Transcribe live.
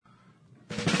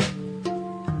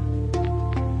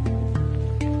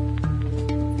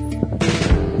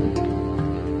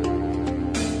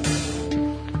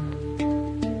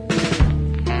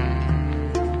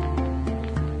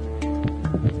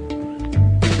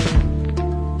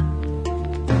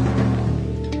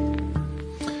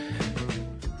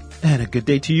And a good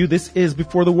day to you. This is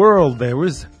Before the World. There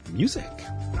was music.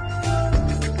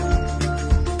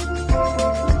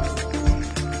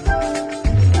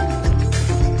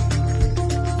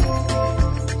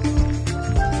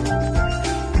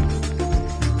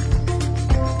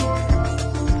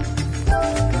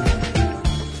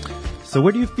 So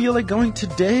where do you feel like going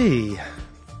today?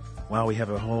 Wow, we have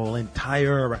a whole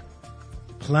entire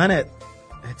planet.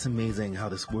 It's amazing how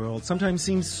this world sometimes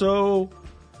seems so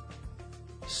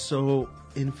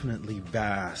infinitely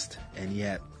vast and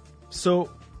yet so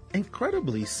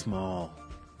incredibly small.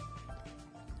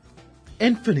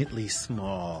 Infinitely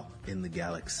small in the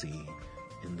galaxy,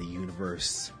 in the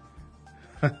universe.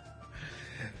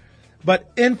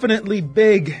 But infinitely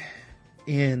big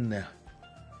in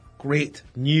great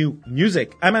new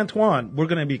music. I'm Antoine. We're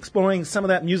going to be exploring some of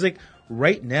that music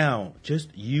right now.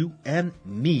 Just you and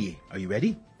me. Are you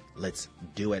ready? Let's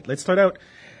do it. Let's start out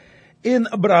in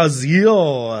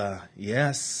Brazil.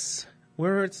 Yes,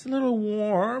 where it's a little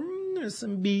warm. There's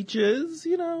some beaches,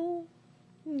 you know.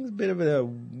 There's a bit of a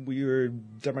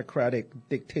weird democratic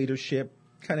dictatorship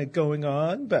kind of going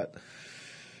on. But,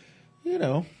 you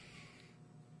know,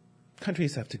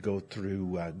 countries have to go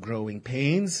through growing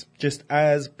pains, just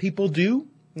as people do.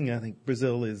 I think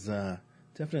Brazil is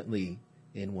definitely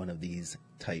in one of these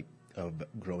type of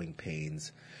growing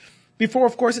pains. Before,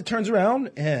 of course, it turns around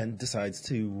and decides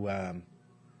to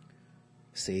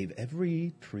save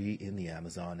every tree in the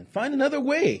Amazon and find another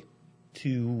way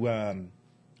to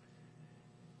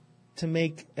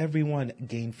make everyone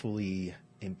gainfully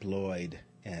employed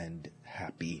and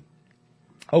happy.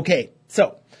 Okay,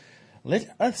 so Let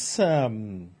us start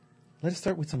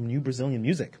with some new Brazilian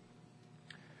music.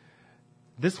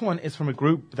 This one is from a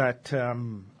group that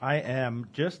I am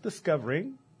just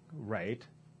discovering right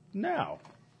now.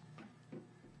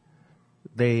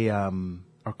 They are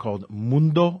called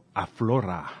Mundo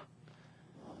Aflora.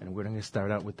 And we're going to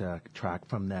start out with a track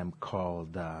from them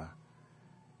called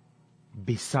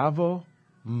Bisavo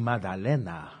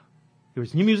Madalena.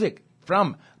 Here's new music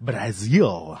from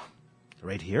Brazil.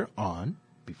 Right here on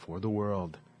Before the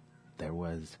World, there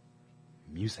was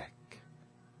music.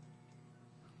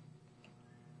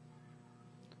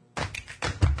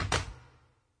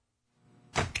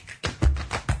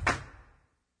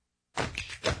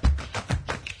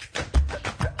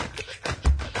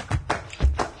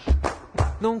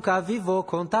 Nunca vi, vou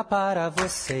contar para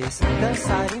vocês.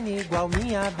 Dançarina igual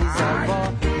minha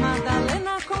bisavó.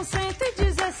 Madalena com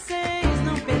 116,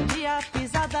 não perdi a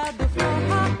pisada do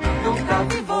forró. Nunca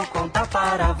vi, vou contar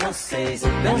para vocês.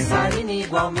 Dançarina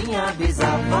igual minha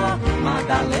bisavó.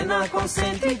 Madalena com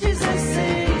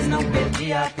 116, não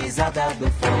perdi a pisada do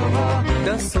forró.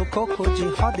 Dançou coco de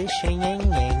roda e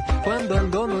xenhenhen, quando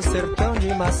andou no sertão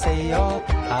de Maceió.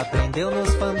 Aprendeu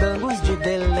nos fandangos de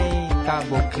Belém,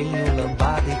 caboclinho,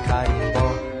 lambada e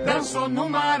carimbó. Dançou no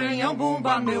Maranhão,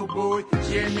 bumba meu boi,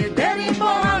 gemedeira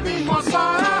embolada em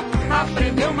Mossoró.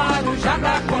 Aprendeu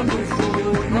marujada quando foi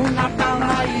no Natal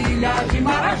na ilha de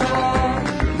Marajó.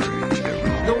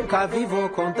 Nunca vi, vou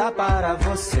contar para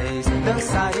vocês.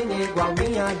 Dançarina igual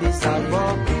minha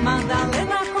bisavó.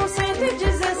 Madalena com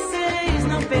 116,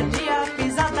 não perdi a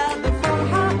pisada do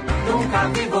forró. Nunca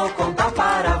vi, vou contar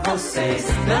para vocês.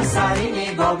 Dançarina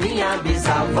igual minha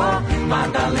bisavó.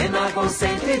 Madalena com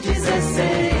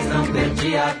 116, não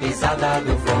perdi a pisada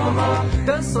do forró.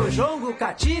 Dançou jongo,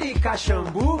 catira e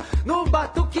caxambu, no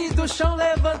batuque do chão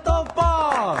levantou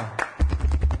pó.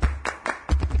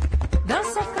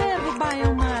 Dança frevo,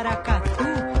 baião, maracatu,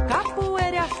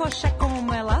 capoeira e afoxé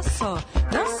como ela só.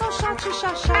 Dança shot,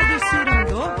 chachá do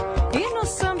cirandô, e no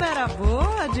samba era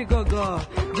boa de gogó.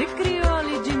 De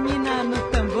crioula e de mina no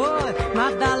tambor,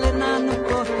 Madalena no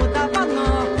corpo dava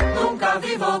nó. Nunca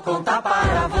vi, vou contar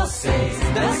para vocês.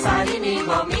 Dançarina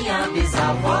igual minha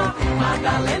bisavó.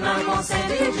 Madalena com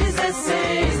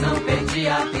 116, não perdi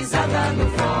a pisada do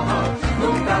forró.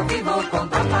 Nunca vi, vou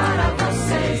contar para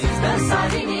vocês.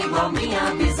 Dançarina igual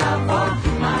minha bisavó.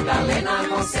 Madalena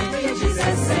com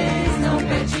 116, não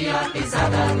perdi a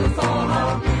pisada do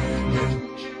forró.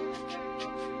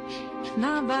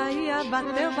 Na Bahia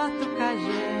bateu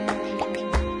batucajé,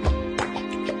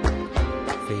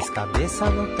 fez cabeça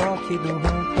no toque do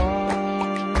roncó.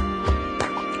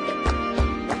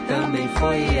 Também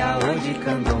foi aô de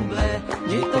candomblé,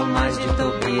 de Tomás, de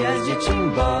Tobias, de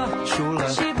Timbó, chula,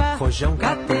 Chiba, rojão,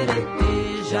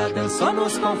 cateretê. Já dançou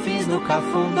nos confins no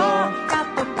cafundó,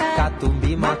 catopé,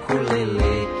 catumbi,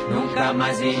 maculelê. Nunca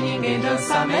mais vi ninguém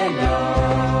dançar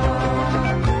melhor.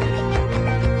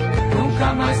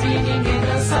 Nunca mais vi ninguém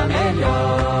dançar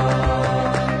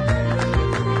melhor.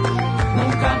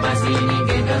 Nunca mais vi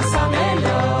ninguém dançar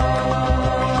melhor.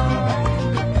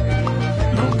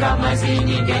 mais e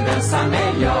ninguém dança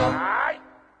melhor.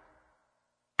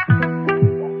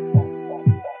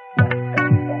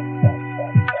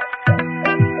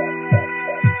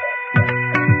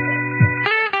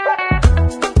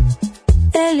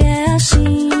 Ele é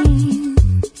assim,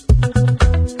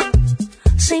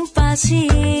 sem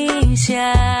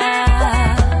paciência,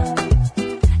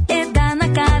 e dá na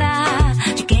cara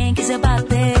de quem quiser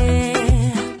bater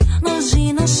nos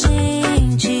inocentes.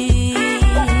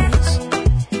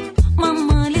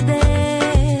 Mamãe lhe deu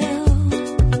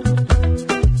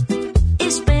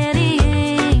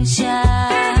experiência,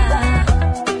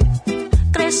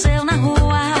 cresceu na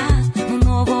rua, no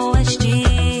Novo Oeste.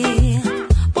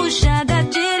 Puxa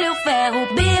gatilho, ferro,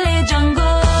 Billy Django.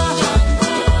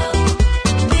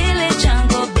 Billy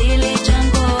Django, Billy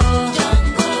Django.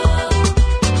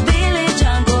 Billy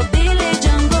Django, Billy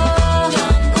Django.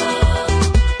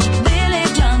 Billy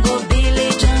Django, Billy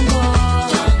Django.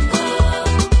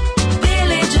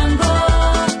 Billy Django.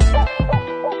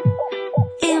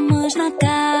 Irmãos na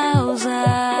causa,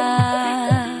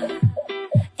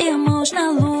 irmãos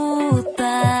na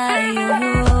luta.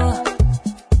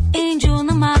 Índio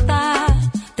na mata,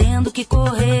 tendo que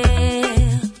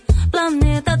correr.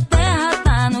 Planeta Terra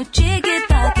tá no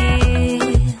tic-tac.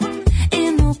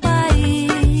 E no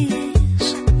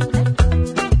país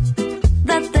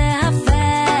da terra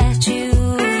fértil,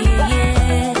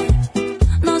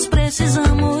 nós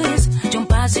precisamos de um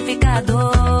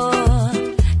pacificador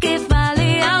que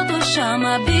fale alto,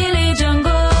 chama Billy Django.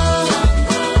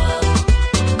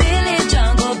 Billy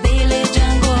Django, Billy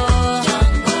Django.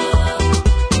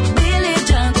 Billy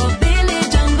Django, Billy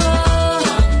Django.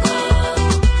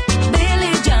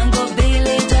 Billy Django,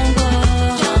 Billy Django.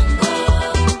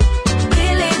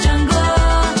 Billy Django.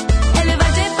 Ele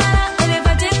vai te parar, ele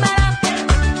vai te parar.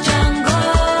 Django.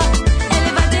 Ele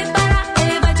vai te parar,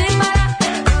 ele vai te parar.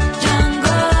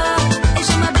 Django. E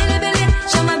chama Billy, Billy,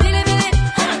 chama Billy, Billy.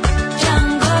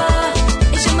 Django.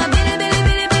 E chama Billy, Billy,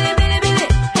 Billy, Billy, Billy, Billy.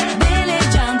 Billy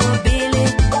Django, Billy.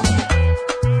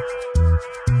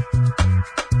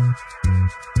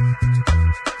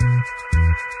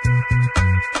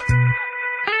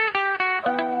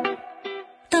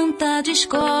 Tanta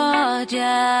discórdia,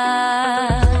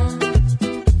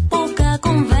 pouca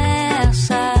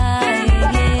conversa,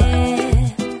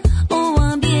 o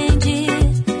ambiente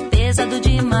pesado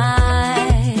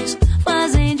demais,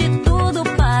 fazem de tudo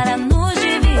para nos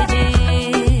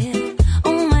dividir.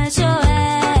 Um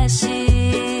SOS,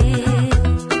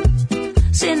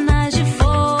 sinais de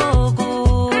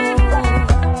fogo,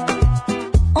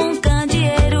 um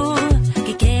candeeiro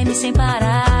que queime sem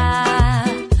parar.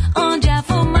 Onde a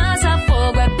fumaça,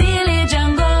 fogo é Billy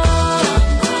Django.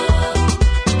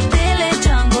 Billy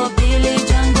Django, Billy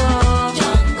Django.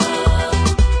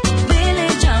 Billy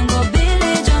Django,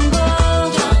 Billy Django.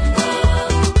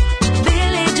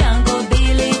 Billy Django,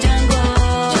 Billy Django.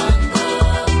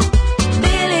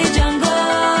 Billy Django.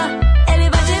 Ele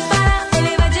vai te parar,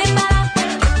 ele vai te parar.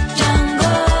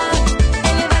 Django.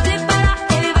 Ele vai te parar,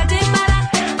 ele vai te parar.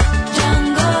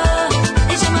 Django.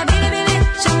 E chama Billy, Billy,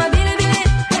 chama Billy, Billy.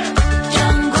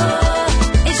 Django.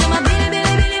 E chama Billy,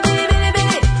 Billy, Billy, Billy, Billy,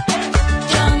 Billy.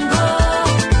 Django.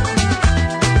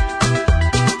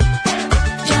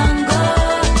 Django.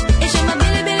 E chama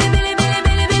Billy, Billy, Billy, Billy,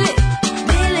 Billy, Billy.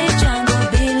 Billy Django,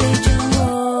 Billy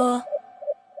Django.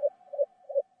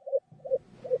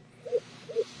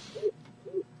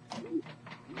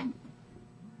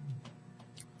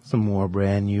 Some more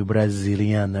brand new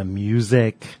Brazilian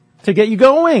music to get you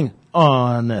going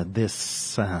on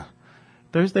this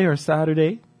Thursday or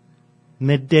Saturday,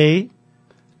 midday,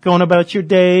 going about your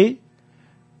day,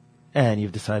 and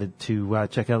you've decided to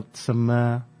check out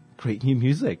some great new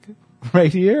music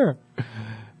right here,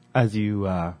 as you,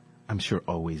 I'm sure,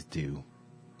 always do.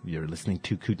 You're listening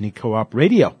to Kootenai Co-op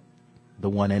Radio, the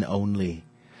one and only.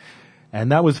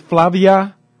 And that was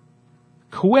Flavia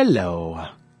Coelho.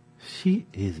 She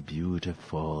is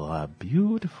beautiful, a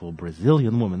beautiful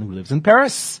Brazilian woman who lives in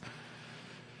Paris.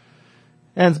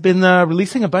 And has been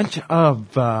releasing a bunch of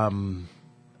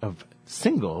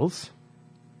singles.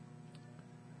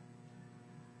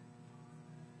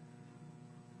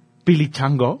 Billy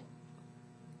Django.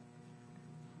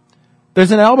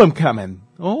 There's an album coming.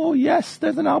 Oh, yes,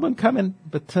 there's an album coming.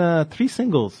 But 3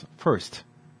 singles first.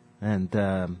 And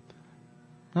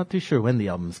not too sure when the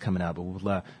album's coming out, but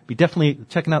we'll be definitely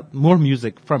checking out more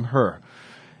music from her.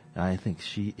 I think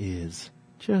she is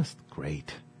just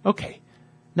great. Okay,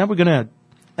 now we're going to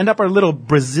end up our little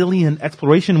Brazilian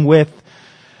exploration with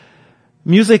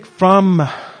music from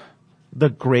the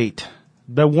great,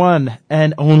 the one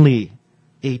and only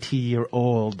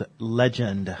 80-year-old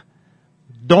legend,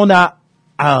 Dona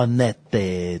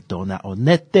Onete. Donna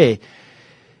Onete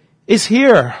is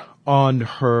here on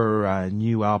her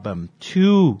new album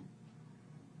to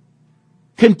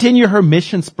continue her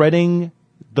mission spreading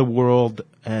the world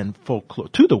and folklore,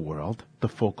 to the world, the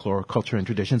folklore, culture, and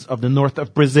traditions of the north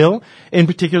of Brazil, in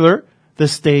particular, the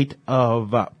state of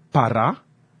Pará.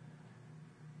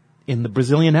 In the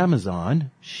Brazilian Amazon,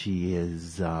 she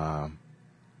is the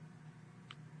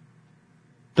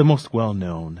most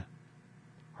well-known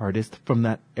artist from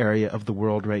that area of the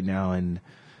world right now, and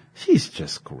she's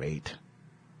just great.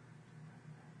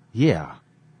 Yeah.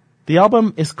 The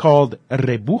album is called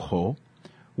Rebujo,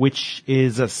 which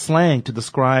is a slang to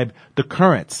describe the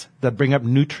currents that bring up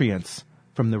nutrients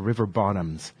from the river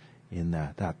bottoms in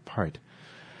that part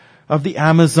of the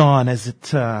Amazon as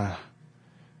it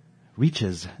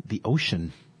reaches the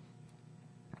ocean.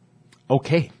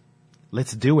 Okay,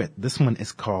 let's do it. This one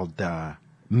is called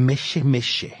Mexe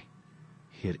Mexe.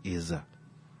 Here is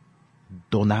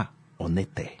Dona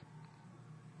Onete.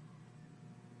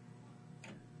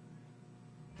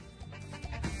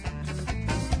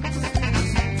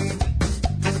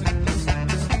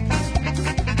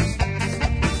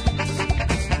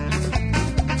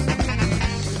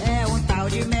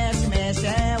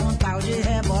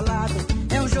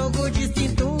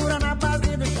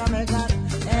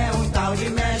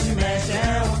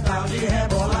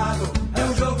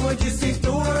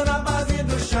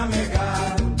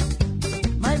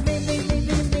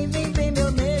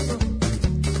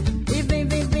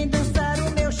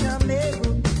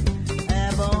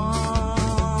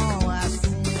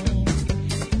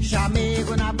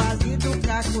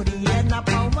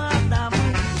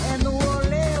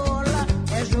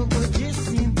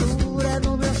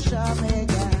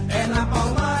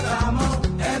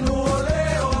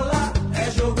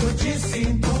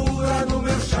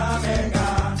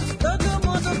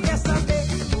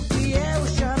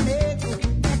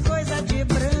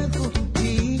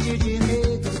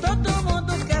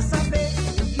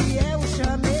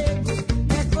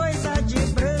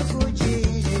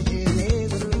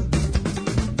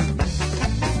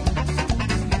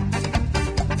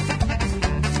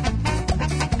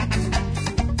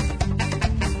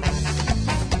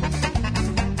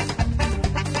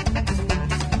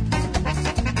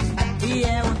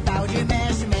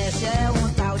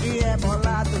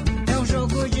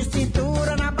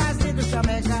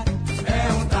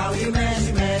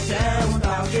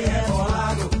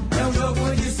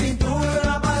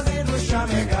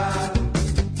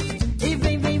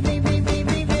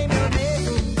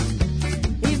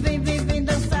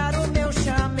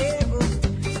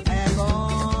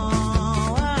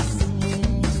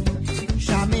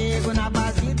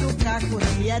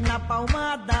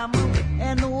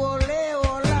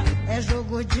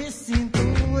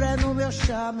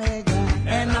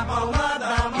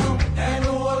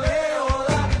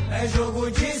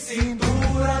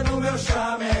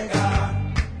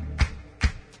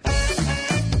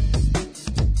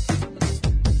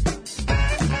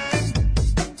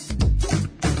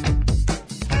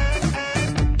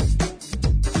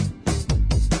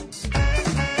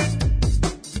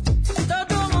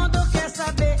 Todo mundo quer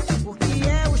saber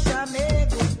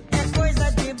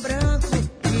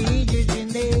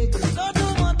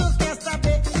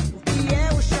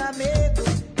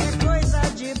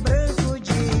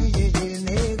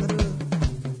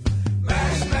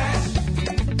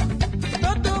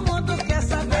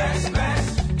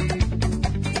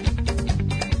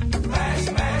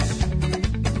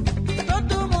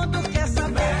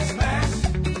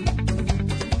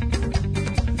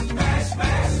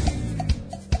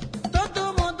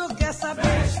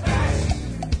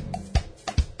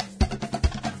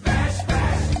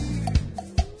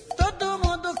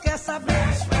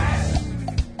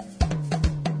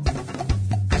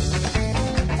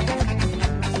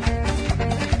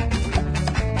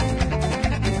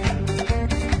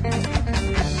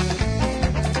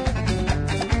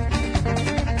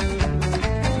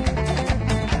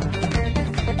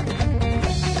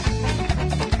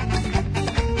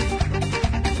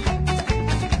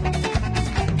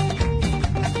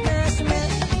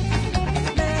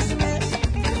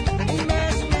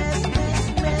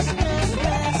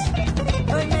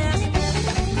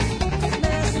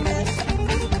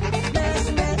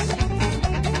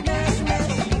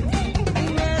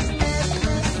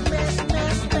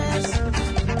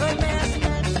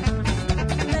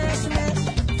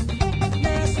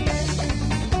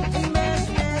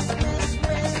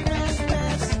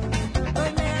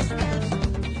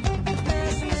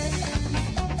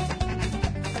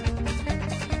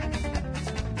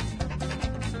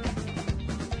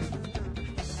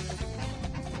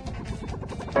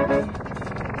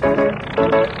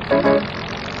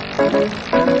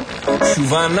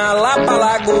Chuva na Lapa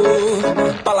Lago,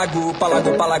 palago,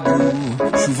 palago, palago.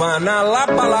 Chuva na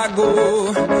Lapa Lago,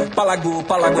 palago,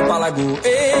 palago, palago.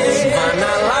 Chuva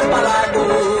na Lapa Lago,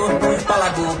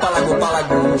 palago, palago,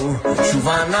 palago.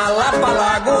 Chuva na Lapa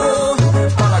Lago,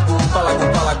 palago, palago,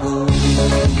 palago.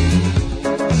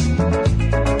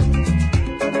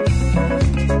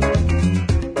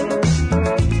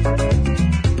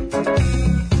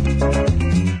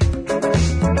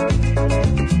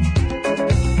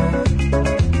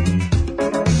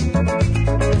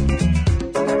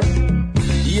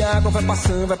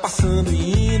 Vai passando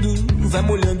e indo, vai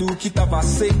molhando o que tava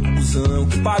seco. Busão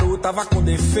que parou, tava com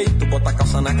defeito. Bota a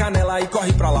calça na canela e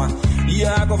corre pra lá. E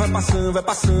a água vai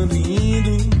passando e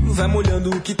indo, vai molhando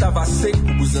o que tava seco.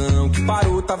 Busão que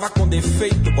parou, tava com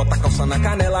defeito. Bota a calça na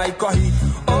canela e corre.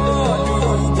 Olha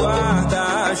o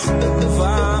guarda-chuva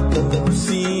por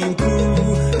 5.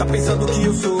 Tá pensando que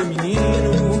eu sou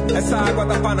menino? Essa água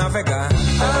dá pra navegar.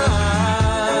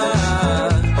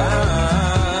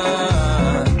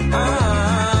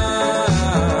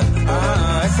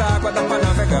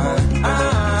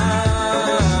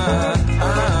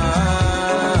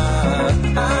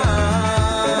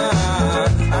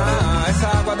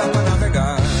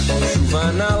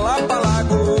 Na Lapa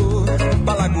Lago,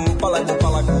 palago, palago,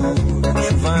 palago.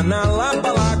 Chuva na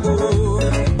Lapa Lago,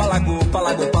 palago,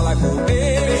 palago,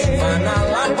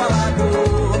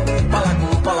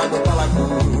 palago.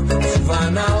 Chuva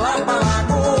na Lapa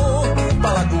Lago,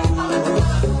 palago.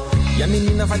 E a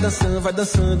menina vai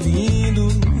dançando e indo,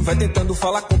 vai tentando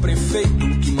falar com o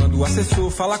prefeito, que manda o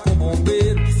assessor falar com o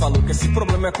bombeiro, que falou que esse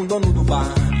problema é com o dono do bar.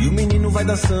 E o menino vai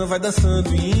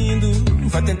dançando e indo,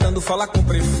 vai tentando falar com o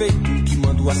prefeito, que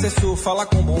manda o assessor falar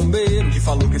com o bombeiro, que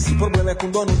falou que esse problema é com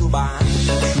o dono do bar.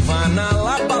 Chuva na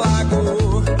Lapa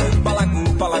Lago,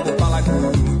 palago, palago, palago.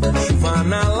 Chuva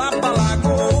na Lapa Lago,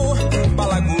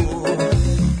 palago.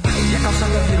 E a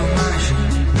calçada virou margem,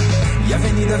 e a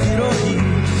avenida virou rio.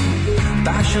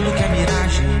 Tá achando que é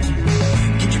miragem,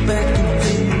 que de perto não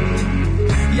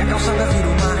vê. E a calçada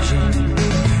virou margem,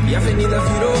 e a avenida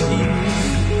virou rio.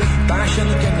 Tá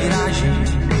achando que é miragem,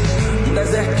 do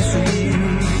deserto que sumiu.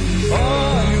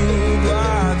 Olha o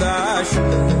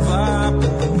guarda-chuva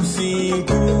por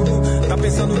 5. Tá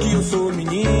pensando que eu sou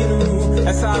menino?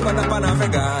 Essa água dá pra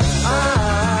navegar.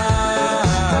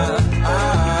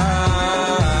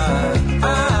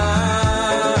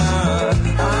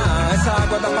 Essa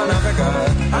água dá pra navegar.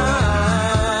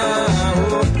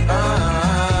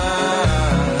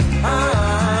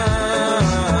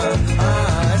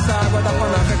 Essa água dá pra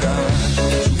navegar.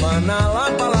 Chuva na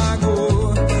Lapa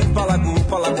Lago, palago,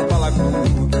 palago, palago.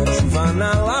 Chuva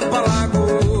na Lapa Lago,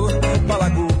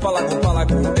 palago, palago,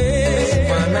 palago.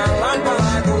 Chuva na Lapa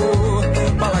Lago,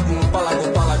 palago, palago,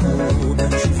 palago.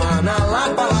 Chuva na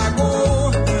Lapa Lago,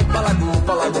 palago,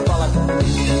 palago, palago.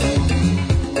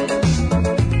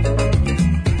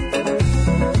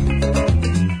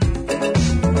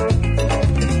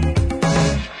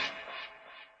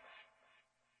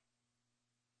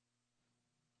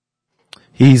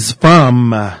 He's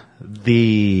from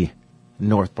the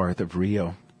north part of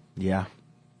Rio. Yeah.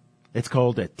 It's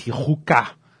called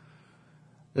Tijuca,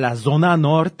 la zona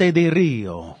norte de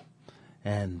Rio.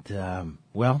 And,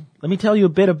 well, let me tell you a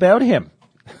bit about him.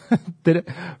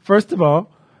 First of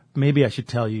all, maybe I should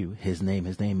tell you his name.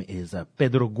 His name is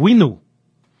Pedro Guino.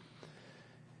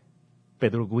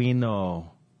 Pedro Guino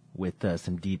with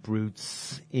some deep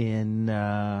roots in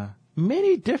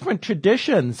many different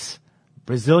traditions.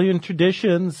 Brazilian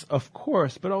traditions, of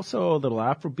course, but also a little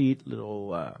Afrobeat,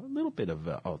 little bit of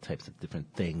all types of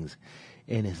different things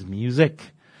in his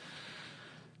music.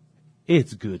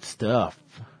 It's good stuff.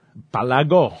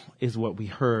 Palago is what we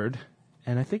heard,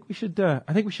 and I think we should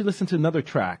listen to another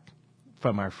track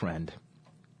from our friend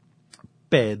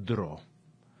Pedro.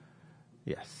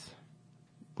 Yes,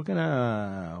 we're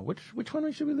gonna. Which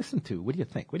one should we listen to? What do you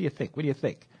think? What do you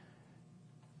think?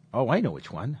 Oh, I know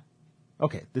which one.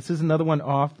 Okay, this is another one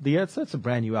off it's a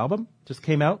brand new album, just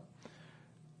came out.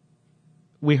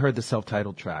 We heard the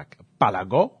self-titled track,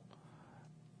 Palago.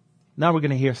 Now we're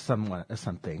going to hear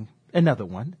another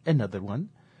one,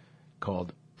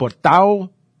 called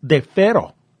Portal de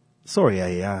Ferro. Sorry,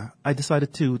 I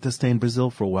decided to stay in Brazil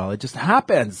for a while. It just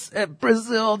happens.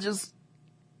 Brazil just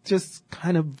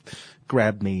kind of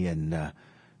grabbed me and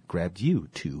grabbed you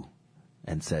too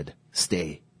and said,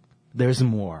 stay. There's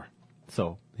more.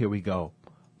 So here we go.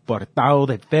 Portal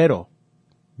de Ferro.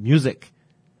 Music.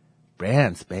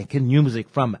 Brand spanking new music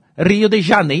from Rio de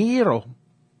Janeiro.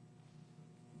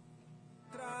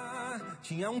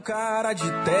 Tinha um cara de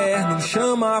terno,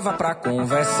 chamava pra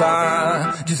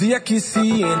conversar. Dizia que se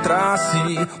entrasse,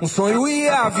 um sonho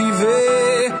ia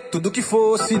viver. Tudo que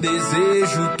fosse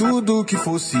desejo, tudo que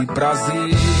fosse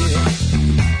prazer.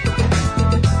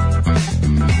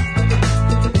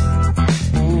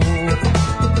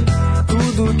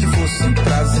 Tudo que fosse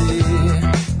prazer.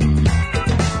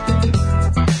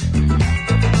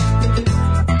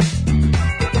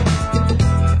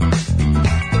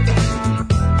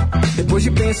 Depois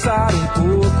de pensar um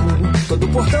pouco, todo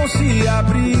portão se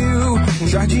abriu. Um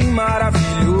jardim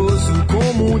maravilhoso,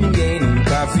 como ninguém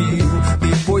nunca viu.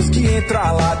 Depois que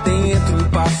entra lá dentro,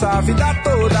 passa a vida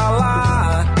toda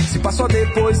lá. Se passa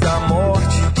depois da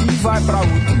morte, que vai pra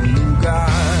outro lugar.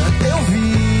 Eu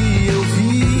vi,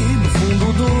 no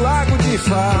fundo do lago de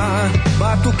Fá,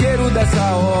 batuqueiro dessa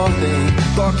ordem,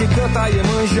 toca e canta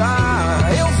Iemanjá.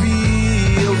 Eu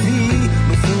vi,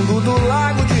 no fundo do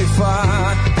lago de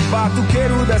Fá,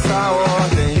 batuqueiro dessa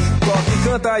ordem, toca e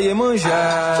canta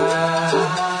Iemanjá.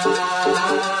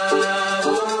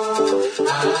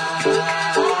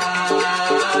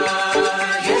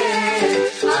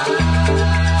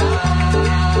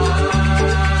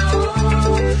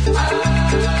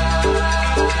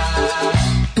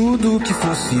 Tudo que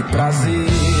fosse prazer.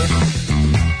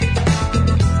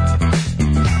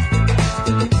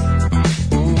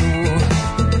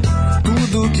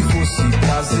 Tudo que fosse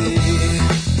prazer.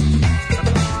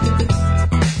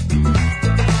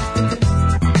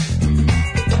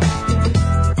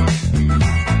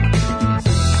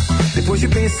 Depois de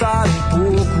pensar um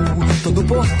pouco, todo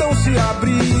portão se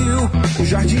abriu. Um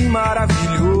jardim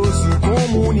maravilhoso,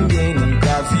 como ninguém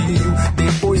nunca viu.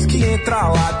 Depois que entra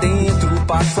lá dentro,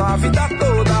 passa a vida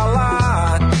toda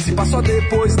lá. Se passa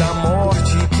depois da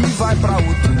morte, que vai pra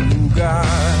outro lugar.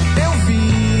 Eu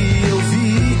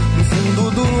vi, no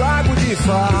fundo do lago de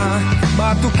Fá,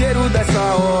 batuqueiro dessa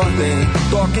ordem,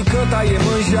 toca e canta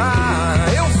Iemanjá.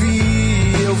 Eu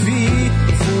vi,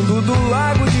 no fundo do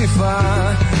lago de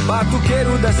Fá,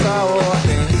 batuqueiro dessa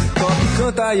ordem, toca e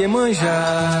canta Iemanjá.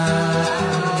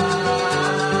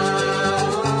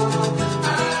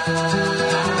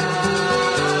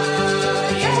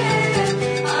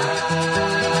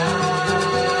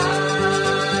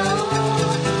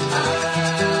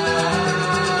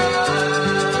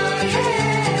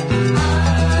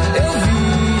 Eu vi,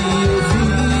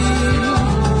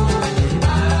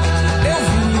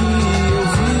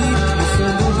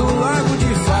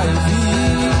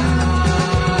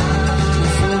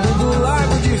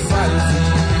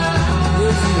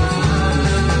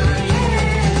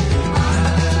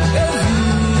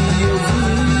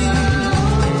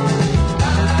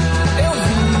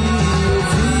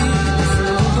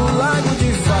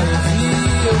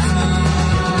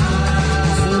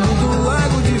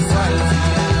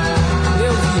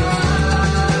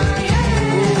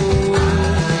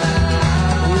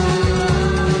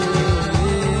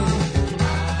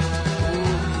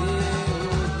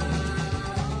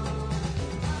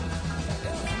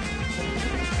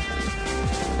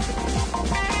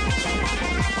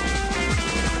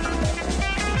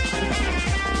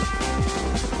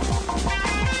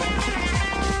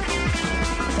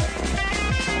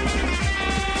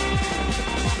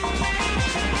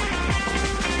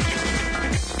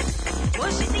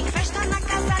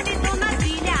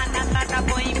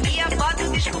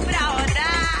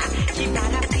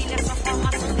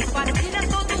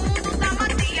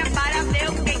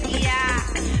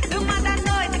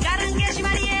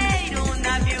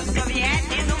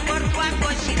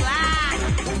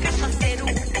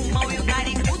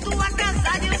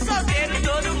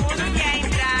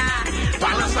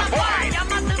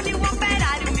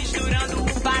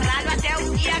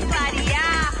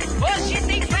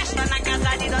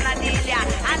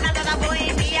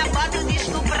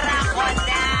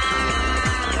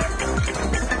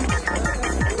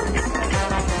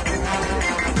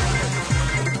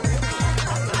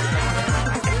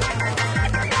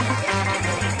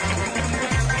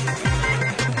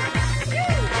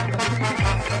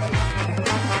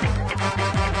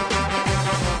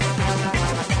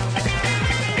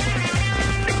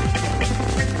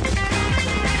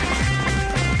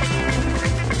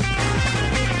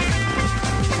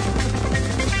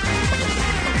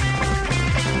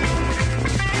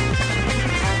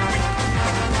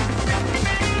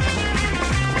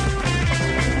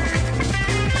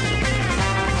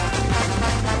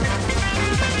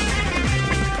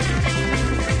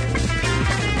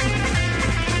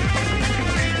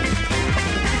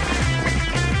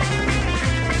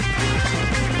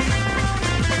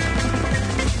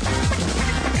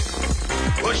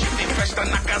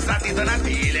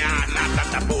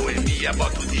 dia,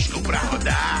 bota o disco pra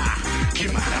rodar. Que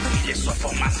maravilha, é só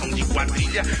formação de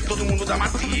quadrilha. Todo mundo dá uma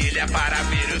trilha para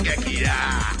ver o que é que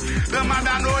há. Dama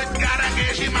da noite,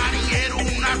 caranguejo e marinheiro.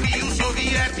 Um navio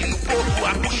soviético no porto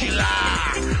a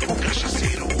cochilar. O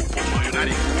cachaceiro, o pulmão e o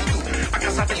narigudo. A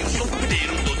casa tem o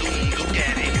solteiro, todo mundo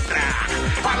quer entrar.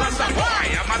 Balança a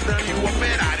boia, a madame e o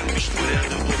operário.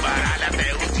 Misturando o baralho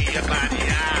até o dia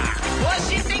clarear.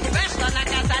 Hoje tem festa na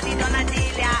casa de Dona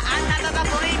Dília. A nada da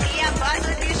boemia,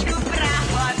 bota o disco pra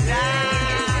rodar.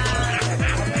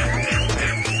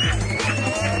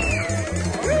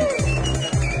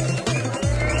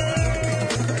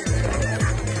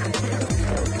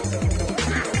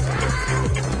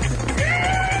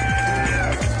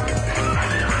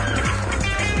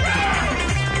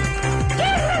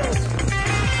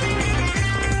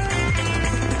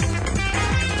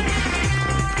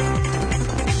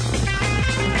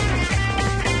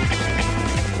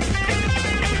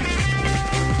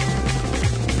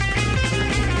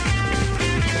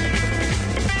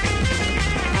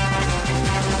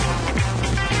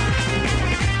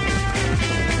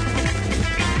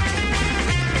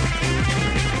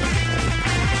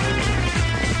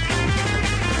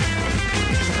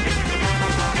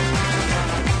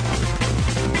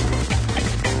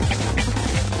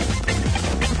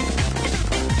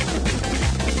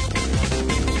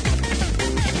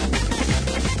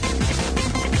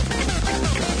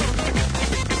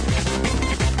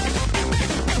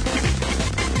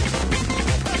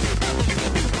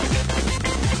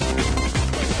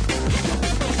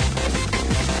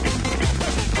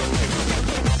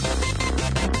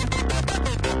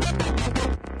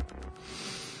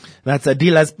 That's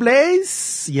Adila's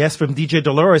Place. Yes, from DJ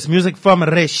Dolores. Music from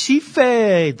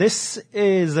Recife. This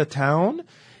is a town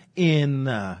in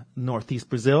northeast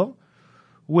Brazil,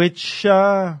 which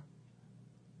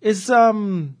is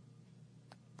kind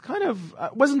of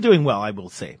wasn't doing well, I will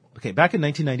say. Okay, back in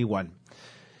 1991,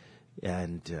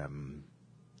 and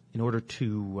in order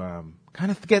to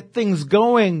kind of get things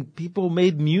going, people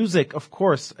made music. Of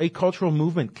course, a cultural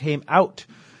movement came out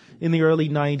in the early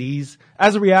 90s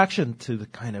as a reaction to the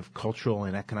kind of cultural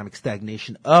and economic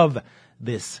stagnation of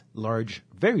this large,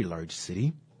 very large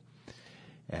city.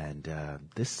 And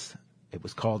it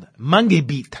was called Mangue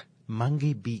Beat.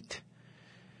 Mangue Beat.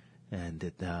 And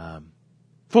it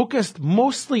focused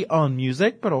mostly on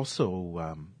music, but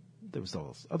also there was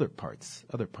also other parts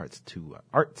to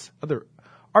other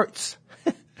arts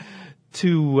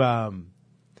to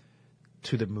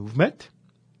the movement.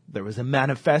 There was a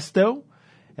manifesto.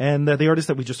 And the artist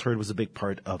that we just heard was a big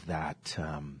part of that,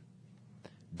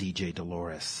 DJ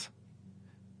Dolores.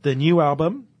 The new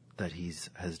album that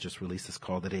has just released is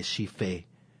called Recife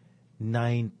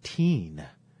 19.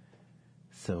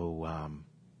 So, I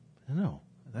don't know.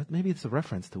 That maybe it's a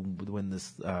reference to when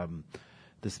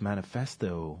this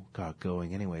manifesto got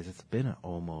going. Anyways, it's been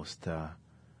almost,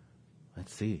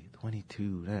 let's see,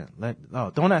 22.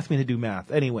 Don't ask me to do math.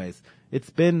 Anyways, it's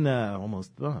been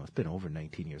it's been over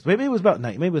 19 years. Maybe it was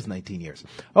 19 years.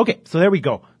 Okay, so there we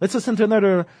go. Let's listen to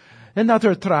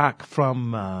another track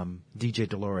from DJ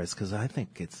Dolores, because I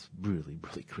think it's really,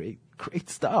 really great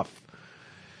stuff.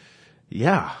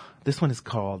 Yeah, this one is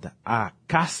called A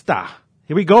Casta.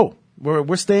 Here we go.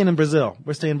 We're staying in Brazil.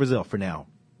 We're staying in Brazil for now.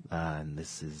 And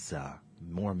this is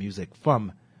more music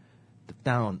from the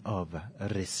town of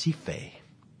Recife.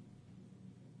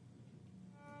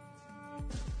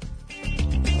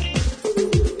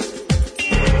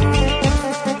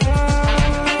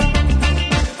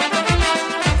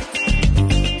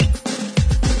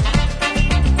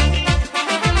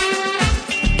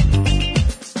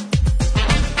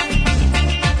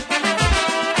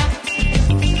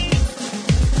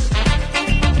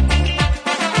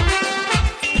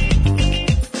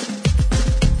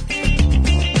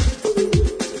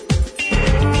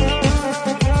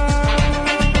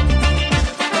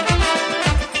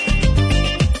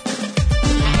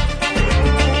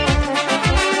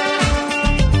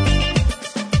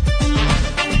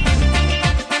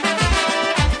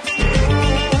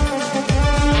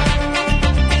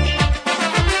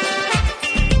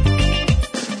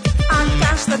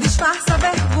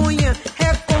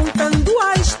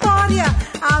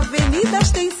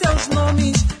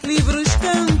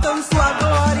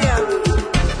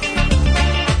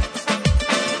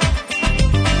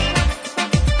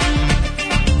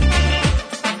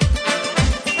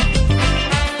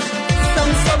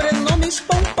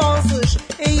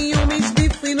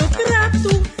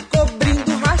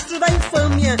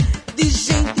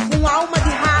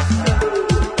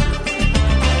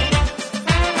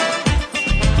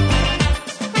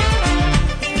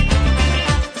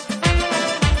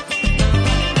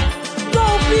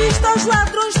 Bandidos,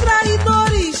 ladrões,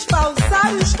 traidores,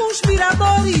 falsários,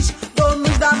 conspiradores,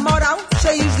 donos da moral,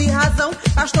 cheios de razão,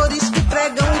 pastores que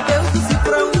pregam o Deus do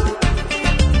cifrão.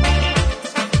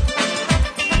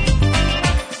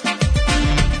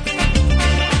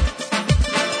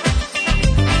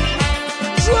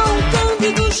 João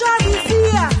Cândido já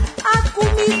dizia, a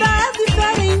comida é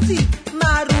diferente.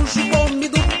 Marujo come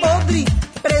do podre,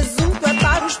 presunto é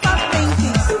para os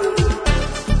patentes.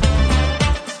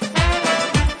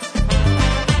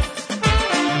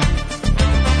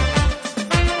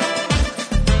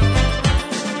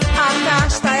 A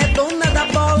casta é dona da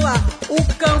bola, o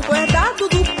campo é dado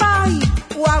do pai.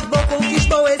 O avô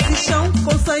conquistou esse chão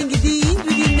com sangue de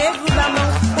índio e de negro na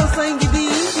mão, com sangue de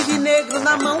índio e de negro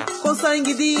na mão, com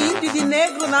sangue de índio e de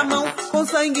negro na mão, com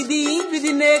sangue de índio e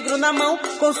de negro na mão,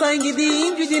 com sangue de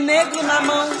índio e de negro na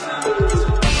mão.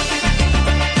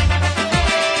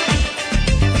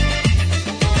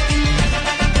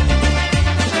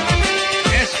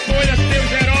 Escolha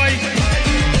seus heróis.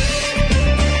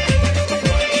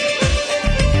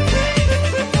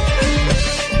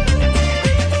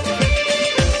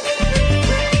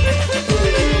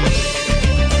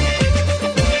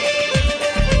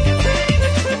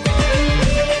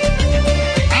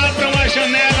 Abram as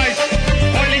janelas,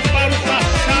 olhem para o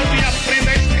passado e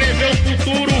aprenda a escrever o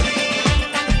futuro.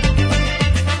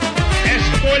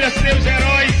 Escolha seus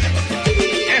heróis.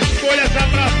 Escolha a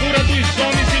bravura dos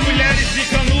homens e mulheres de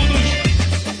Canudos.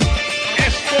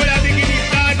 Escolha a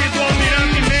dignidade do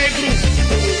almirante negro.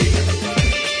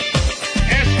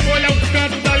 Escolha o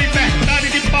canto da liberdade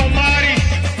de Palmares.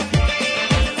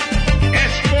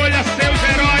 Escolha seus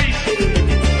heróis.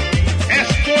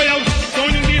 Escolha o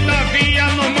sonho de Davi e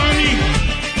Yanomami.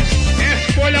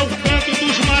 Escolha o canto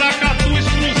dos maracatus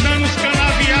cruzando os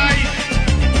canaviais.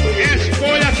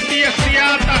 Escolha Tia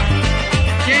Ciata,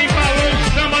 que embalou o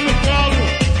samba no colo.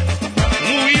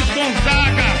 Luiz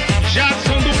Gonzaga,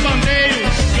 Jackson do Pandeiro,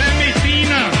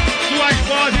 Clementina, suas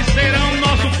vozes serão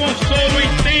nosso consolo em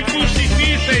tempos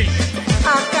difíceis.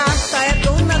 A casta é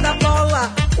dona da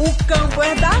bola, o campo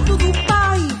é dado do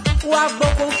pai. O avô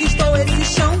conquistou esse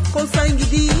chão com sangue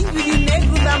de índio e de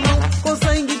negro na mão, com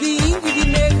sangue de índio e de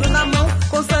negro na mão,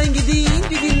 com sangue de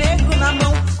índio e de negro na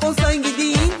mão, com sangue de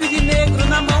índio e de negro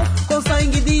na mão, com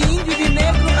sangue de índio e de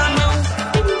negro na mão.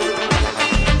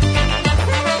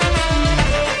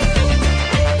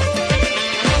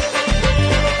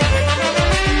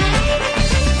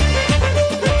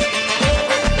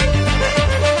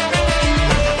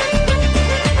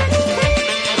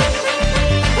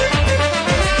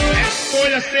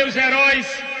 Escolha seus heróis.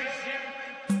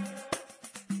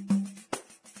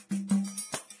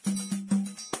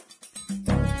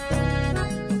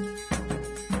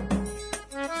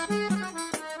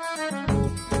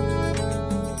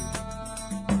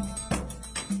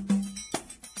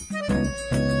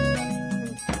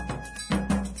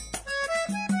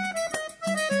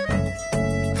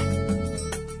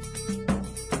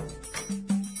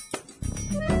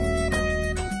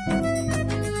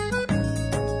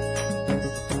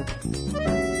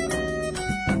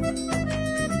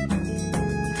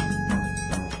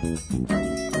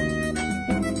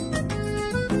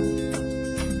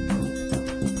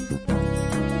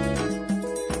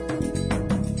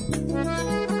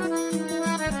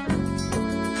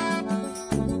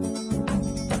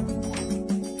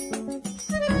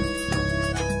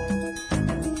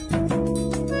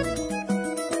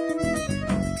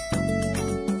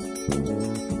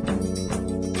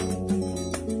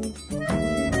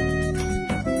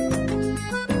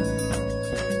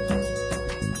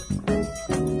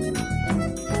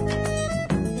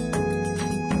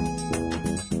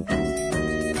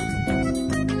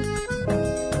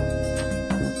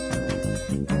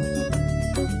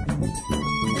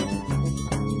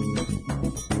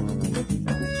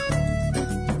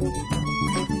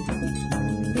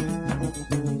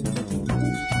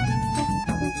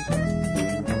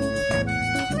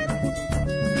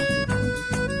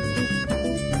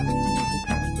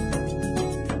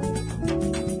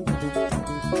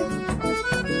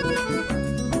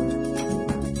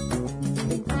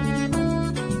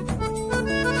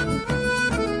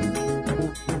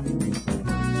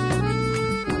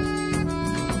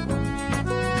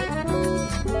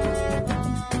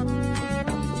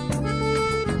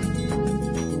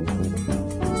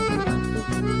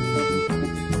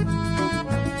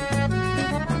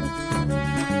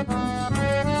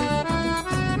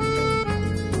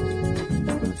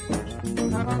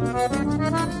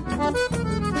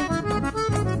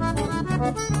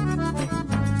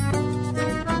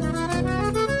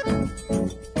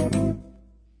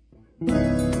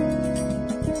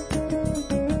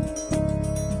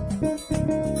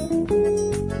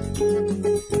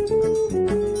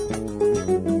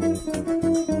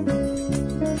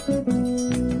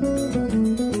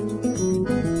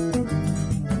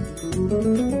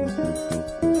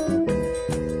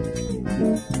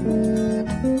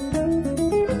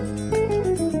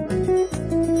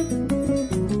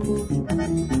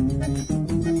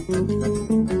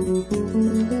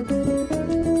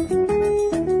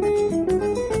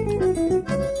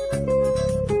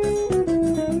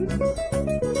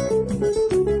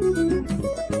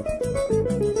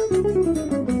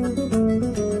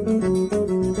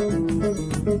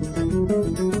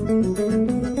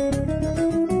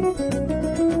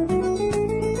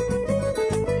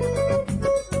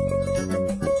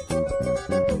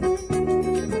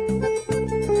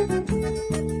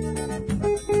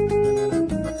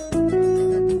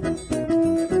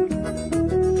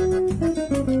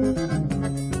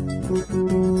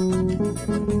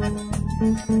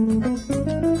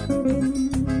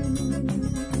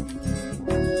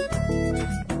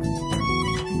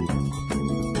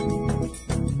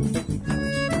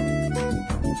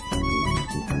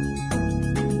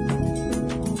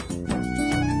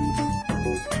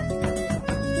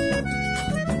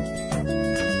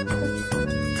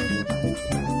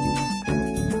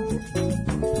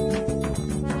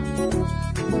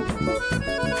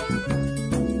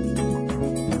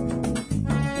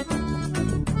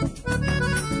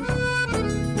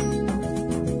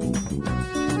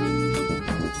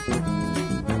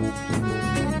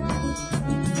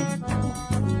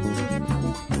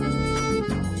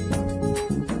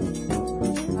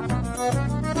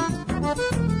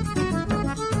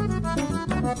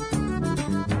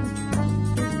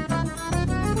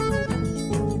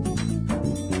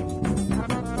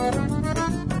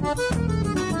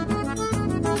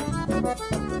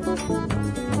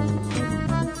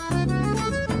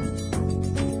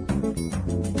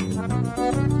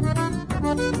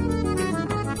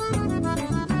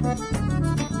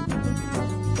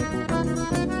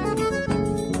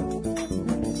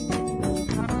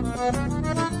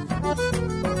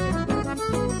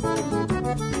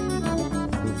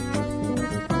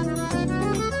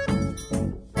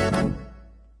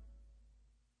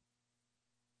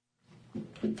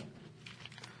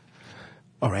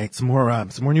 All right, some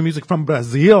more new music from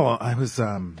Brazil. I was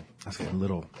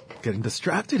getting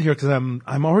distracted here because I'm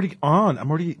already gone. I'm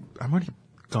already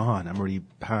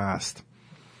past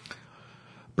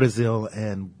Brazil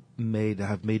and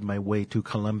have made my way to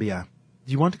Colombia.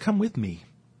 Do you want to come with me?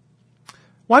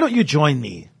 Why don't you join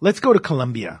me? Let's go to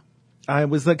Colombia. I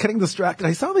was getting distracted.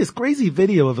 I saw this crazy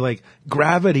video of like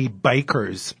gravity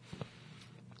bikers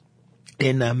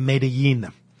in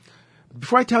Medellin.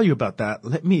 Before I tell you about that,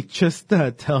 let me just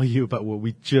tell you about what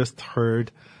we just heard.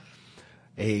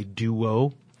 A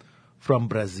duo from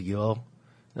Brazil.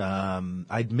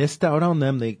 I'd missed out on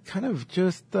them. They kind of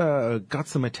just got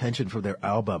some attention for their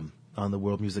album on the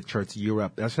World Music Charts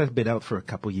Europe. That's been out for a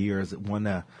couple years. It won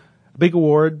a big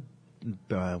award,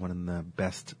 one of the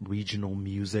best regional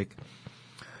music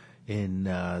in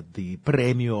the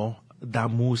Prêmio da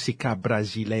Música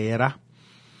Brasileira.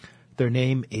 Their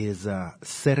name is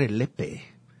Serelepe,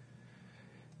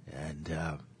 and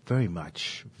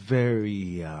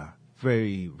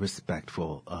very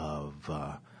respectful of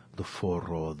the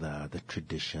forró, the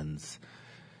traditions,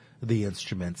 the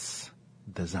instruments,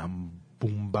 the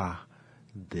zambumba,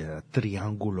 the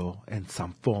triangulo, and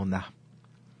sanfona.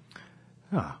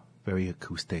 Very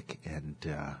acoustic and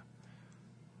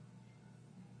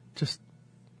just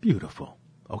beautiful.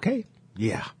 Okay?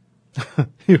 Yeah.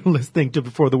 You're listening to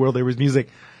Before the World There Was Music.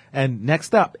 And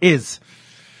next up is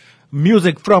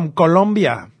music from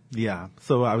Colombia. Yeah,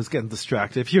 so I was getting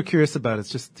distracted. If you're curious about it,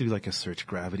 just do like a search.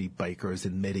 Gravity bikers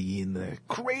in Medellin. They're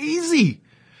crazy.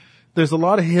 There's a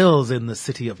lot of hills in the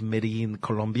city of Medellin,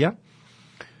 Colombia.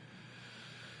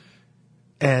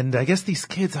 And I guess these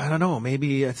kids, I don't know,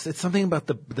 maybe it's something about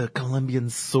the Colombian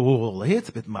soul. Hey, it's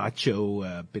a bit macho,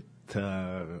 a bit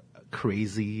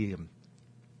crazy.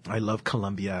 I love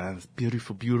Colombia. It's a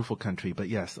beautiful, beautiful country. But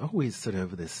yes, always sort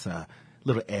of this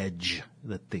little edge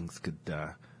that things could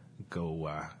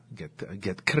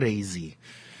get crazy.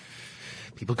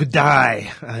 People could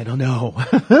die. I don't know.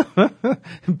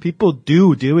 People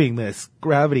doing this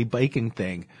gravity biking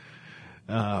thing.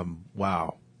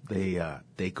 Wow.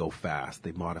 They go fast.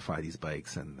 They modify these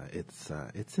bikes, and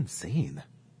it's insane.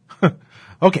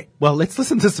 Okay, well, let's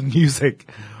listen to some music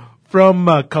from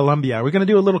Colombia. We're going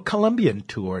to do a little Colombian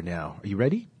tour now. Are you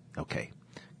ready? Okay,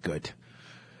 good.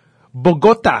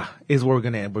 Bogota is where we're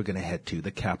going to head to,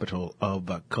 the capital of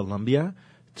Colombia,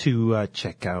 to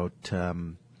check out a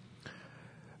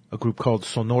group called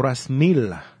Sonoras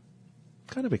Mil.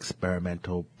 Kind of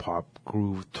experimental pop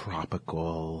groove,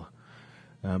 tropical,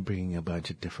 bringing a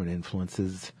bunch of different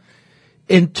influences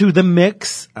into the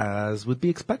mix, as would be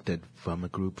expected from a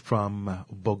group from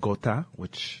Bogota,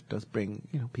 which does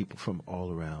bring, people from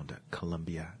all around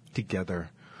Colombia together.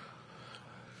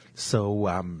 So,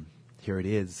 here it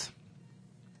is.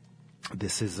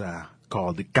 This is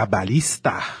called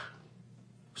Cabalista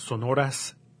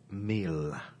Sonoras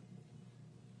Mil.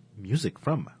 Music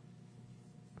from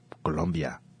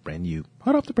Colombia. Brand new.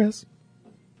 Hot off the press.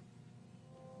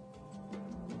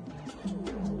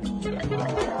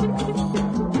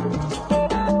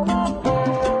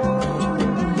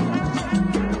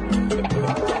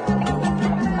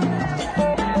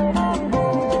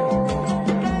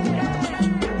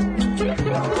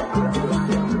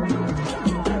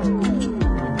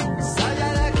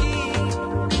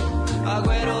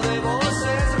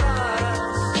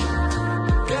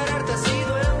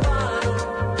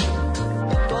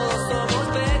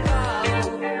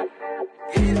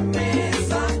 Hit me,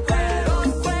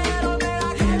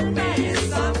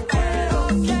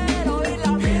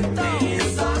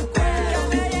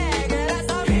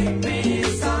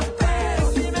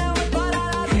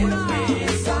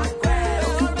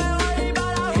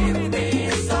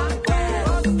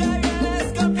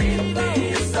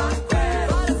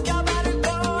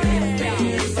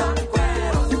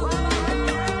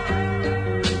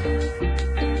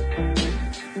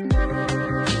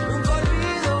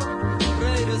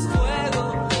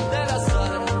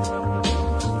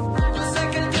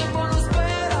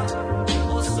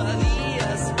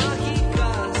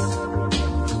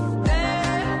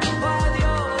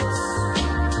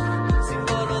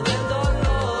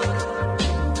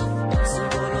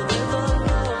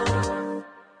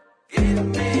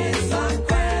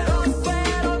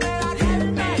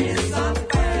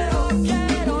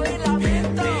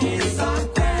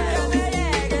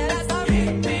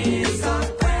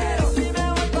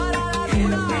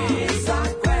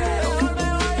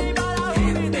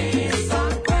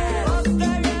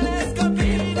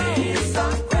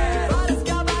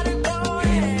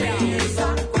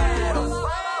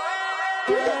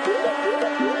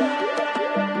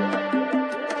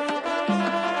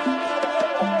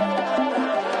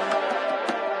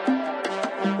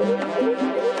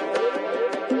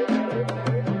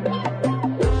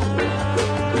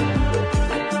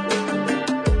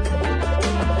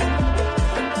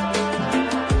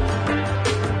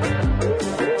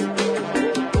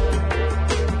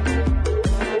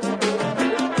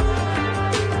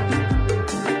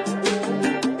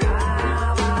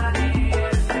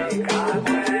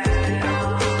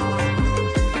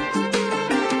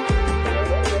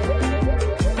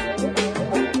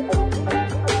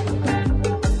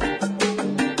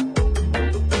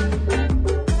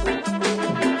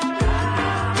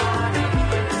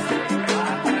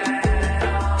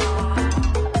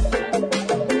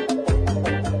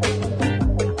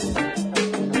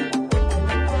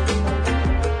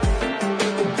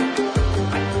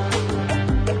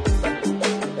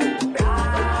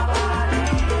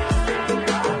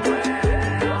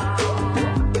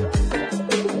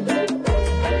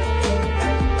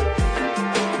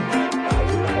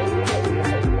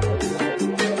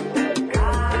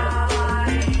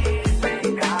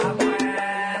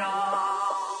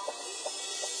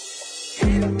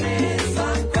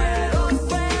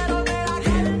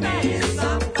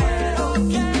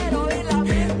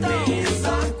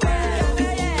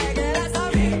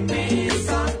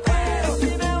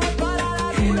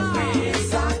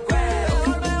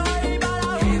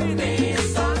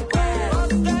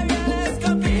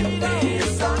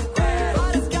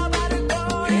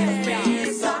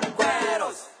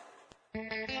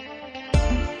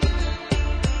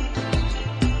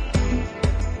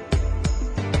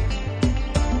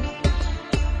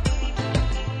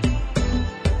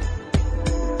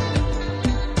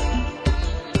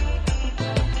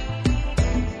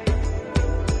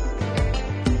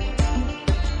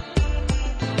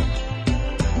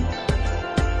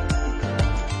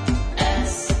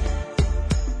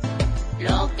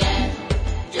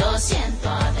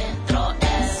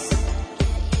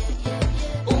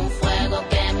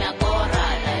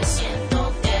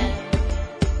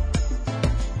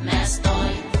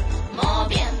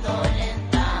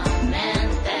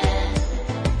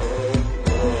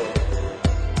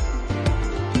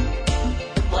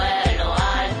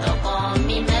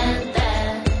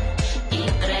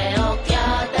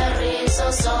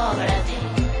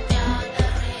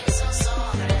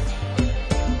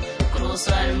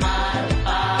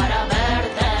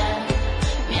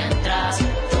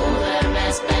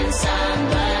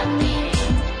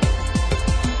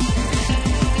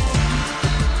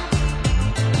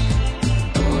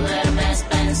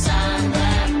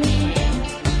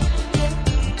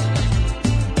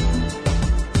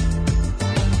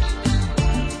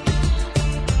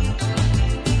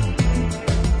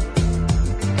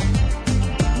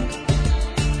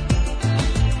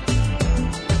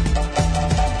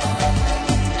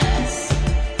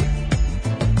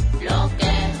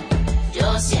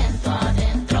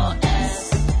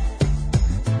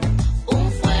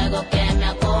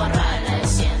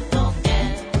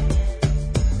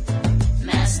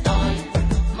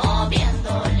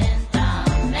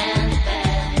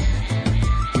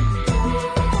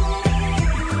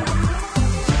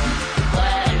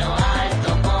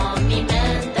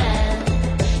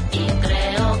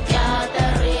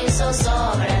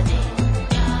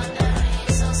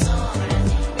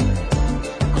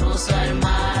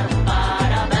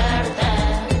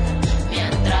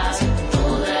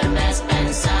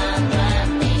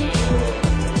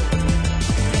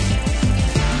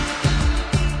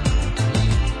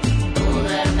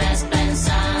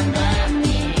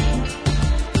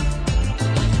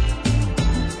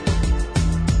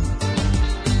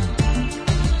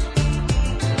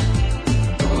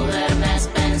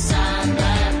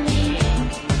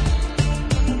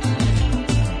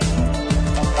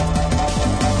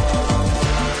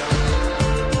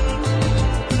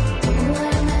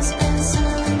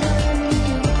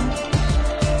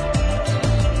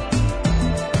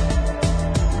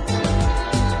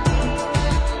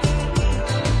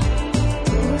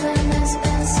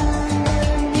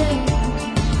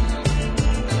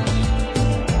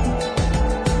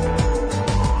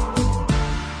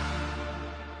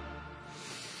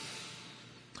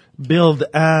 billed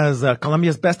as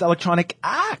Colombia's best electronic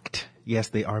act. Yes,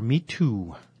 they are. Me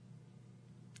too.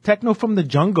 Techno from the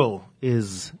jungle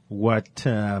is what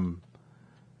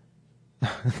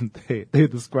they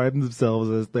describe themselves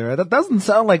as there. That doesn't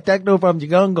sound like techno from the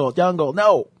jungle. Jungle,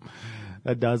 no,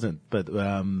 that doesn't. But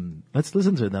let's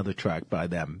listen to another track by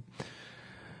them.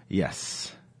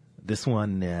 Yes, this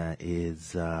one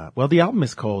is the album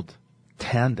is called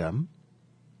Tandem.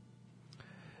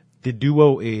 The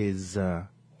duo is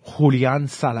Julian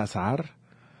Salazar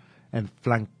and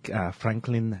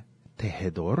Franklin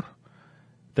Tejedor.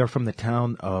 They're from the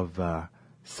town of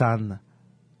San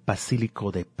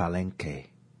Basilico de Palenque,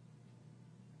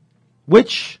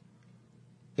 which,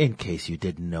 in case you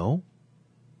didn't know,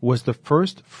 was the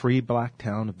first free black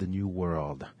town of the New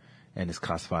World and is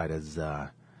classified as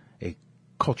a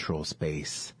cultural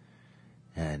space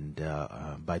and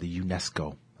by the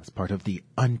UNESCO as part of the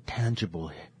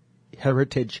untangible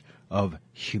heritage of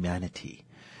humanity.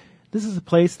 This is a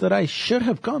place that I should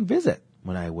have gone visit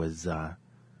when I was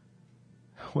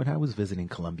visiting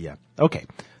Colombia. Okay,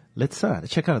 let's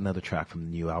check out another track from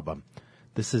the new album.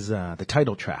 This is the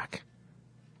title track,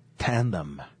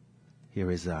 Tandem. Here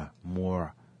is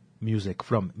more music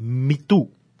from Mitu.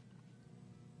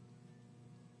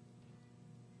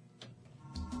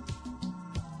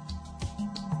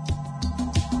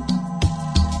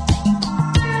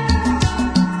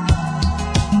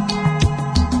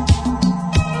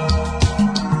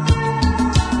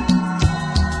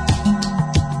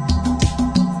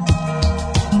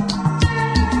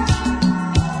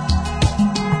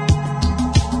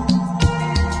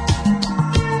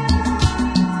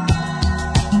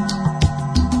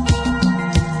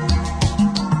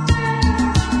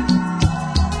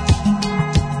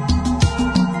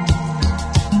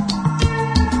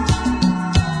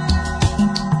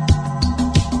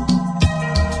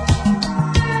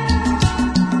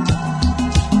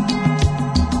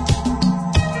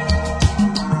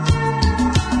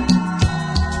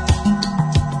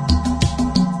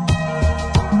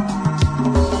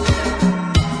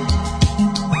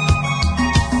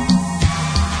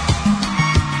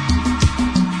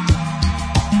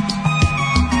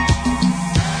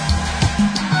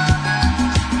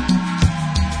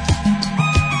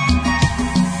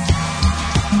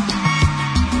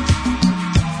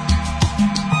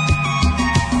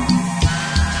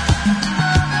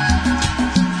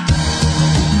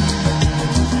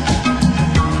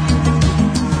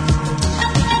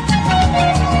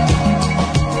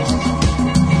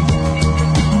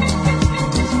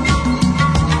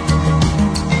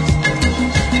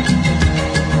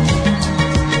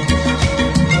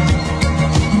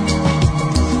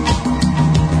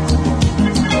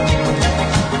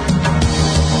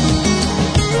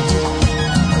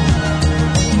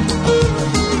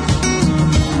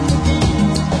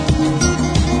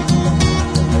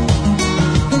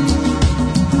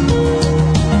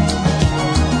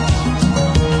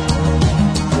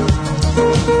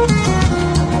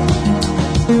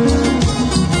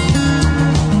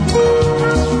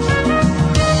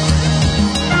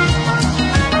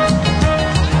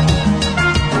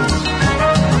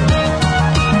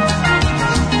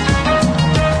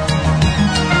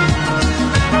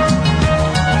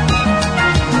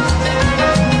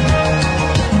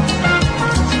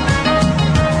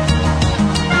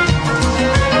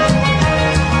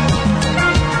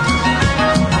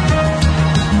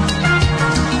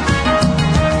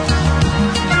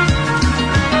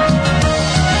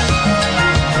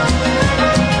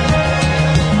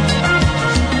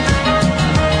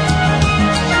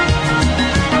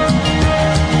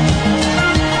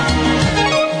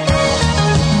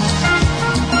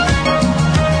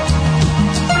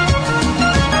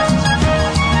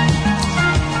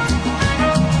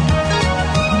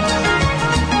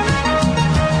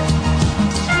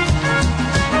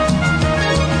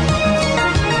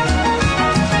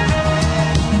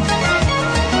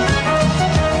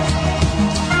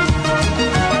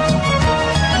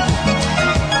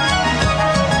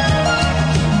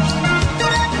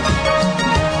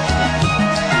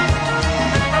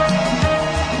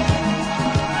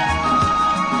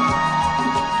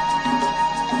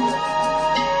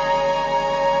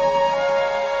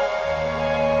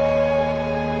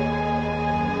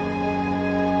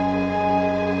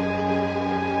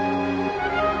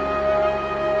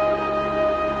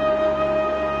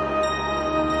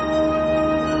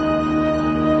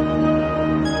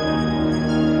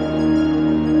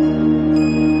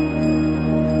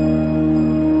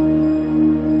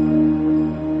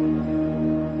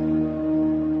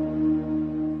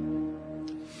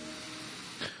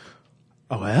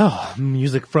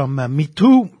 Music from Me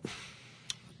Too.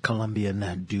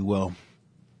 Colombian duo.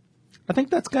 I think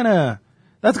that's gonna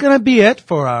be it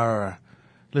for our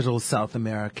little South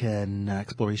American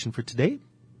exploration for today.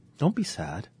 Don't be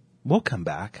sad. We'll come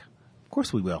back. Of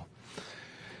course we will.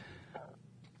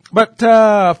 But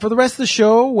for the rest of the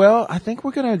show, well, I think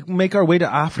we're gonna make our way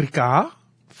to Africa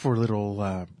for a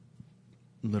little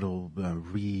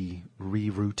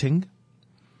rerouting,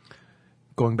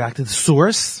 going back to the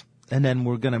source, and then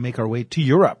we're gonna make our way to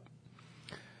Europe.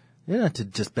 Yeah, to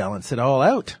just balance it all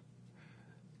out.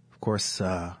 Of course,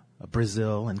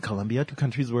 Brazil and Colombia, two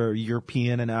countries where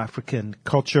European and African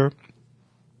culture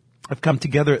have come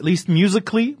together, at least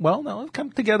musically. Well, no, have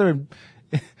come together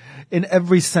in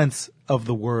every sense of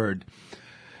the word.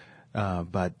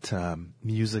 But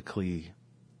musically,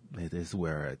 it is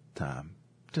where it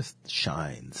just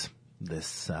shines.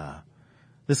 This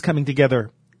coming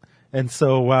together, and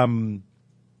so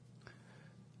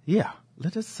yeah,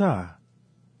 let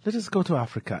us go to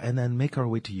Africa and then make our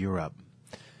way to Europe.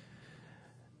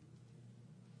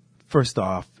 First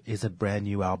off is a brand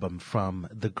new album from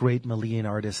the great Malian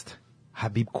artist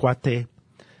Habib Kouyaté.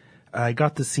 I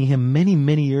got to see him many,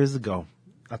 many years ago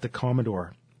at the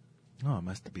Commodore. Oh, it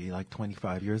must be like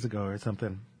 25 years ago or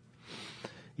something.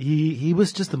 He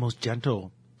was just the most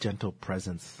gentle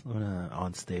presence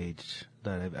on stage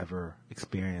that I've ever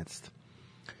experienced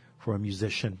for a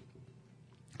musician.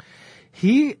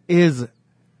 He is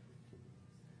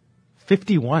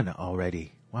 51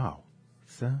 already. Wow.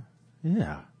 So,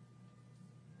 yeah.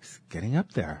 He's getting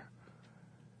up there.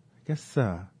 I guess,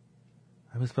 I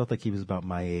always felt like he was about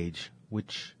my age,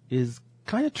 which is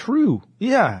kind of true.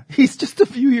 Yeah. He's just a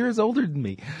few years older than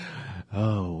me.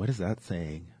 Oh, what is that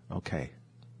saying? Okay.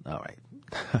 All right.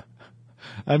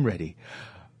 I'm ready.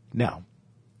 Now,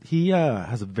 he,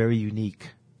 has a very unique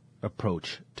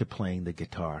approach to playing the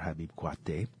guitar, Habib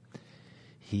Kouyaté.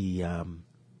 He,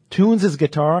 tunes his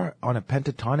guitar on a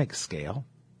pentatonic scale,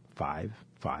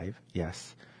 5/5,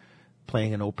 yes,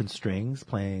 playing on open strings.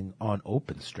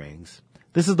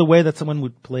 This is the way that someone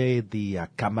would play the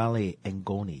Kamale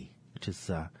Ngoni, which is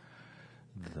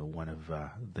one of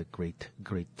the great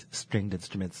stringed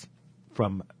instruments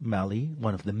from Mali,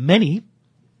 one of the many.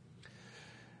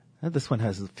 This one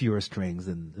has fewer strings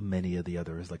than many of the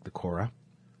others, like the kora.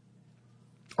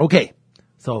 Okay,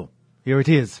 so here it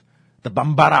is, the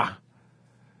Bambara.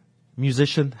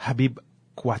 Musician Habib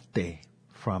Kouyaté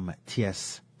from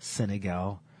Thiès,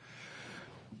 Senegal,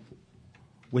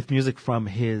 with music from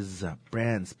his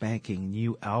brand spanking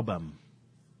new album.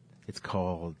 It's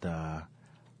called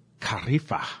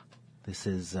Karifa. This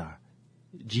is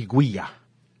Jiguia.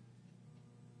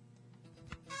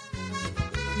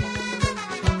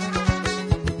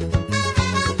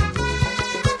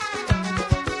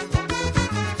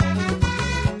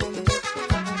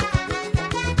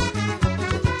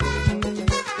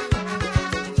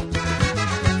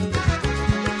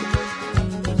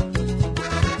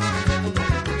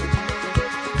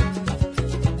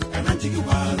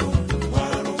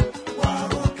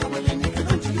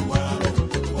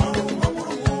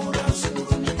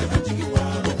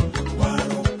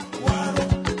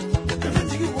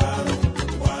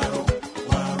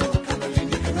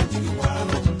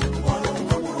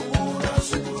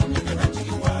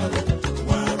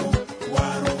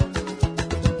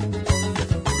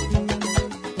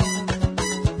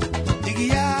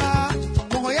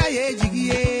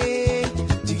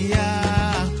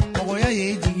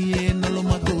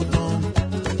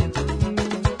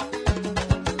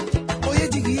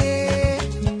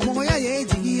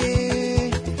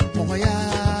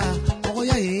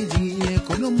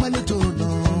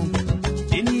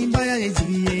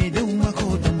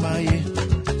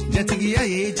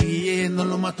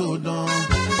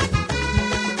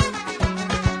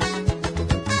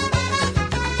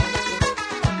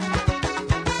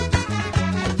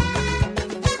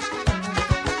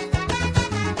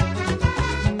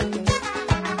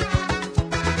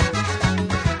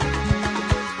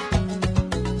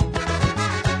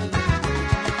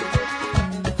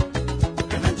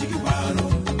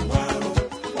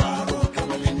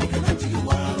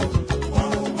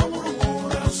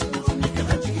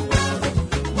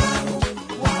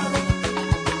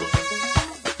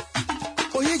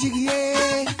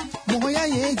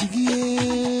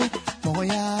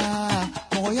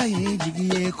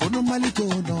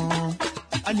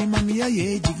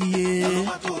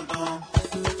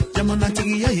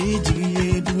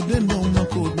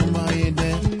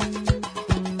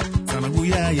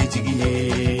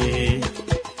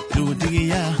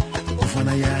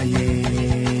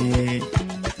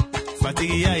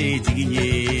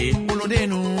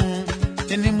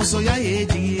 Teni muso ya ye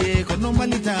jigiye kono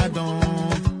malita don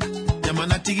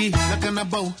jamana tigi lakana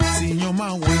bow sinyoma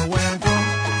wewenko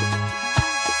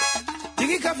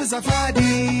tigi kafe safadi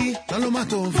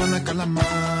nalomato fana kalama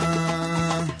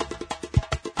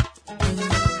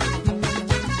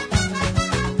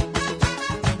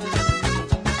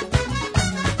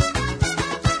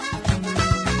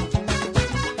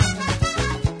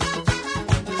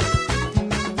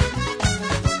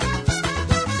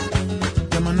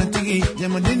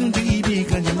Jamadenu jigi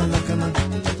bika jamalakana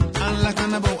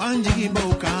Alakana bo anjigi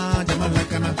boka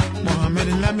jamalakana Mohamed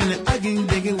Lamine agin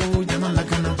dege wo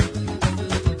jamalakana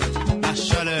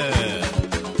Ashale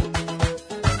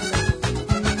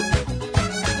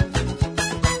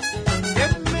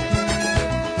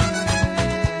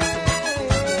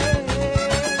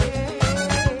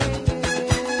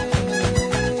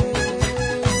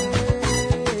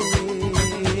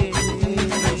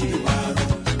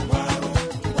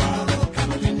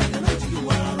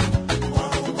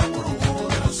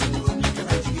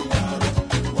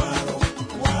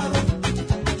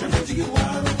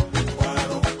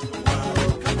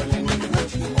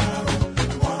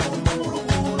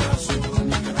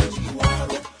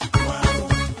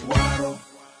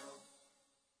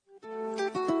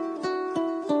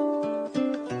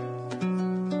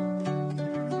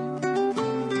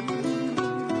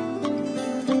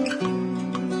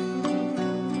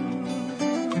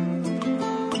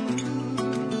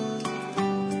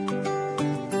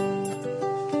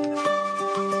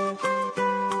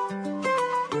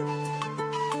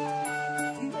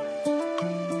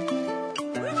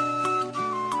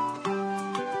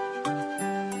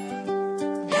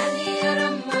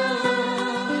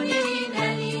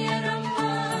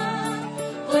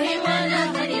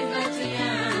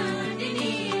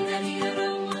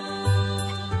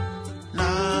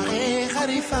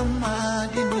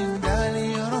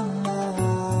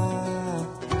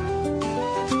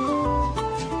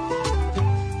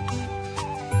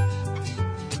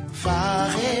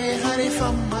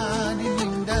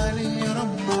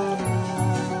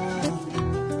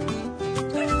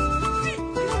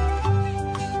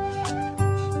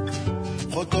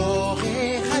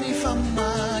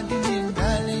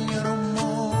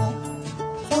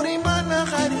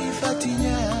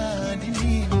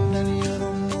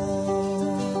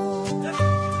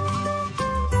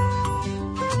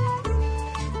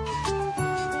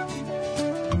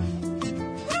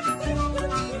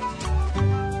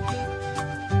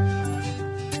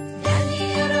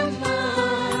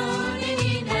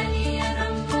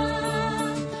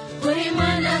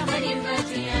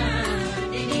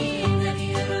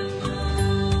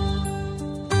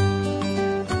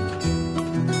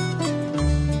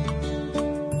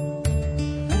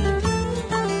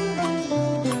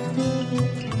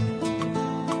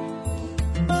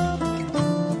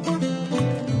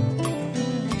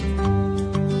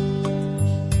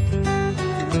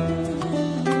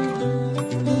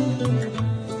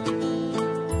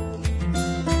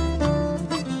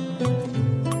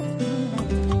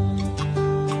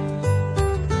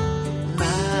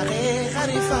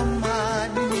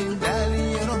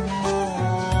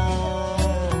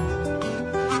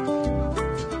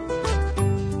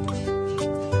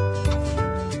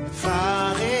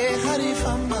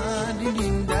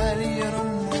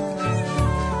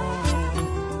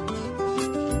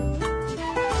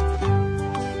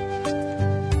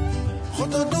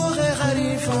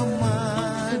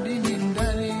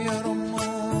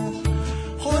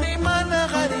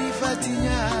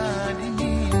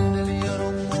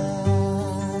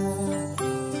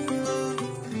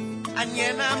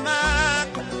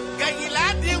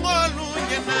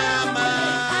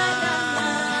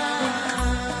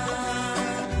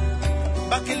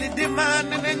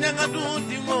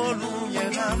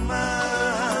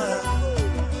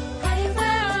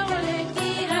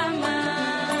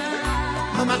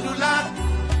Amadula,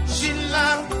 Shilla,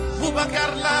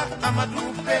 Bubakarla, Amadou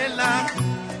Bella,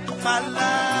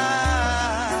 Fala,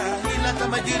 Ila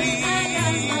Tamajiri,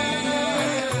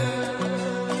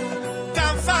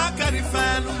 Kamfa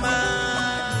Karifaluma,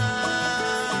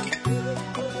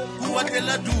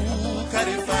 Kuatela du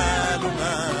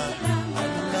Karifaluma,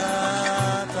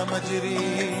 Allah Tamajiri,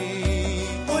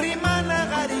 Urimana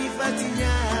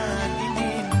Karifatinya.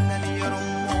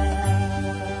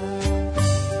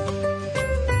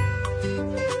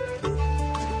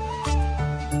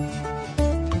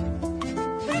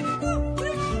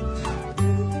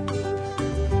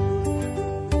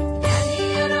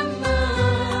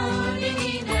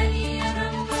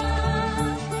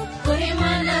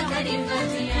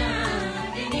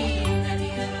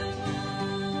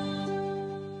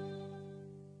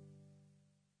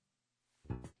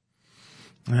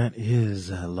 That is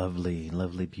lovely,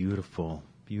 lovely, beautiful.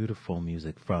 Beautiful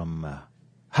music from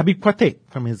Habib Kwate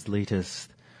from his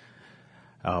latest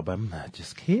album that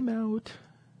just came out.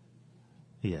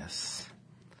 Yes.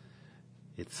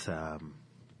 It's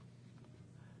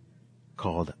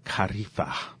called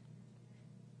Kharifa.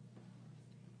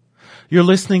 You're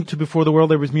listening to Before the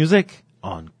World There Was Music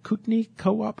on Kootenai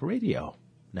Co-op Radio,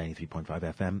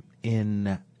 93.5 FM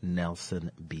in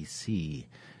Nelson, BC.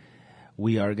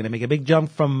 We are going to make a big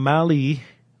jump from Mali,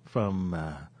 from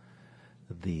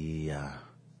the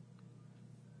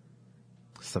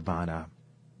savannah,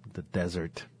 the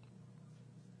desert,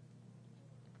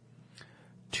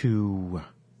 to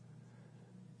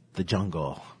the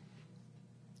jungle,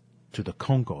 to the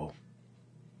Congo.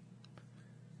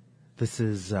 This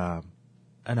is an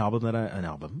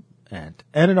album and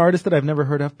an artist that I've never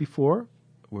heard of before.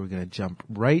 We're going to jump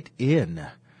right in.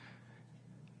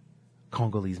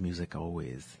 Congolese music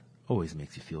always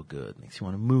makes you feel good, makes you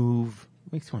want to move,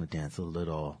 makes you want to dance a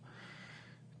little.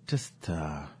 Just,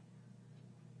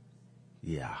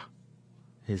 yeah.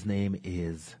 His name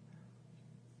is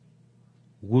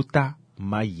Wuta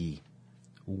Mayi.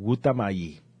 Wuta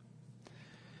Mayi.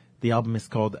 The album is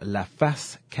called La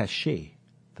Face Cachée,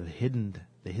 the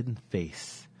hidden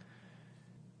face.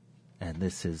 And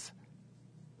this is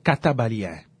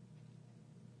Katabalien.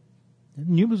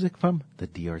 New music from the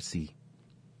DRC.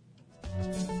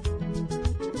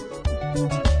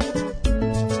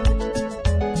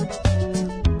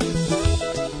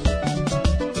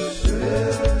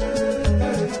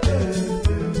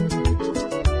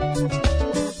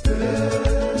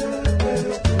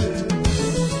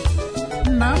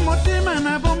 Na motema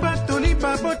na bomba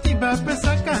toliba boti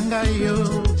bapesaka ngai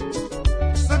yo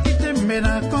soki tembe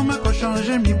nakoma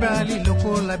kochange mibali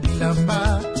lokola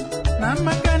bilamba na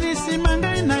makanisi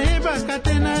mangai nayebaka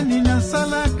te nani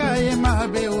nasalaka ye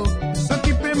mabe o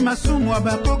soki mpe masumu ya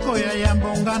bakoko ya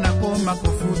yambonga nakoma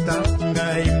kofuta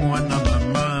ngai mwana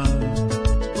mama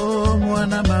o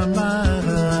mwana mama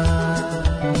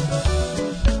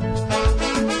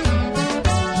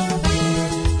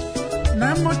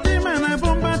na motema na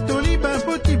bomba toliba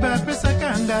boti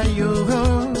bapesaka ngai yo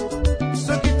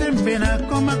soki tembe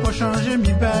nakoma kochange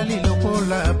mibali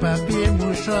lokola papier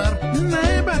mouchoir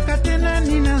nayebaka te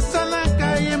nani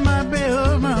nasalaka ye mabe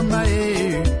o mama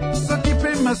ye soki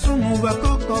mpe masumu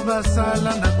bakoko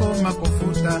basala nakoma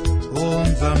kofuta o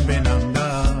nzambe na nga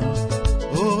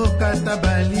o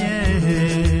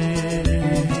Katabalien.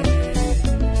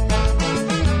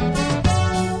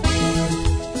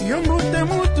 Yo mute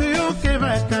mutu yo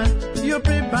kebaka yo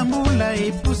pe bambula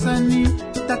epusani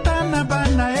tata na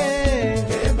bana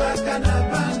kebaka na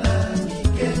bana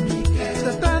mike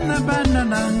tata na bana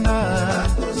nanga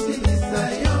akosilisa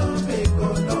yo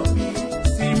ekonomi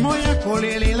simo ya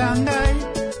kolelela ngai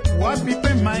wapi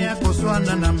pe maya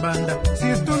koswana na mbanda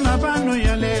sirtu na bano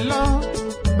ya lelo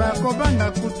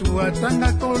bakobanga kutu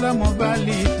atanga kola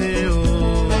mobali te o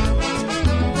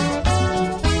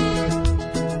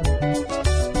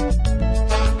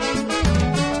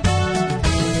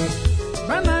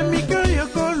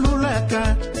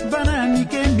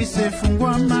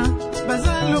sefungwama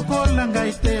baza lokola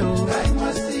ngai te o ngai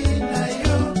mwasi na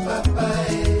yo papa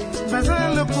e baza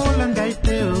lokola ngai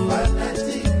te o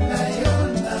banati na yo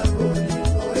na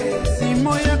bolingo e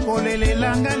simo ya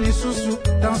kolelelanga lisusu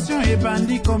tension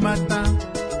ebandi komata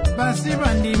basi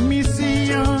bandimisi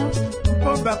yo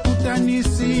mpo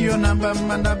bakutanisi yo na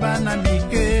bamanda bana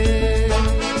mike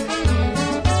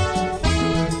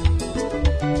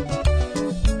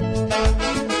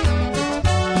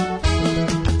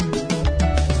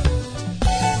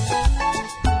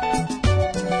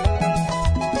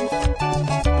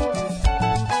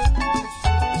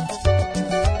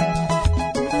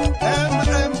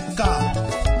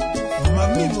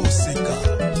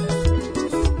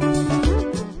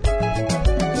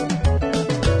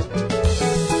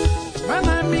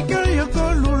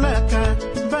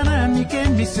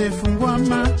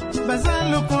sefungwama baza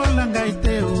lokola ngai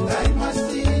te o ngai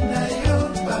mwasi na yo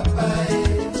papa e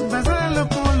baza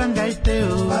lokola ngai te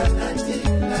o banati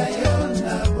na yo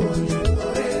na bolingo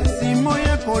e simo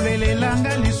ya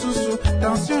kolelelanga lisusu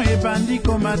tension ebandi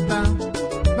komata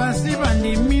basi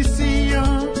bandimisi yo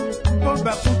mpo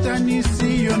bakutanisi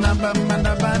yo na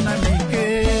bamanda bana mike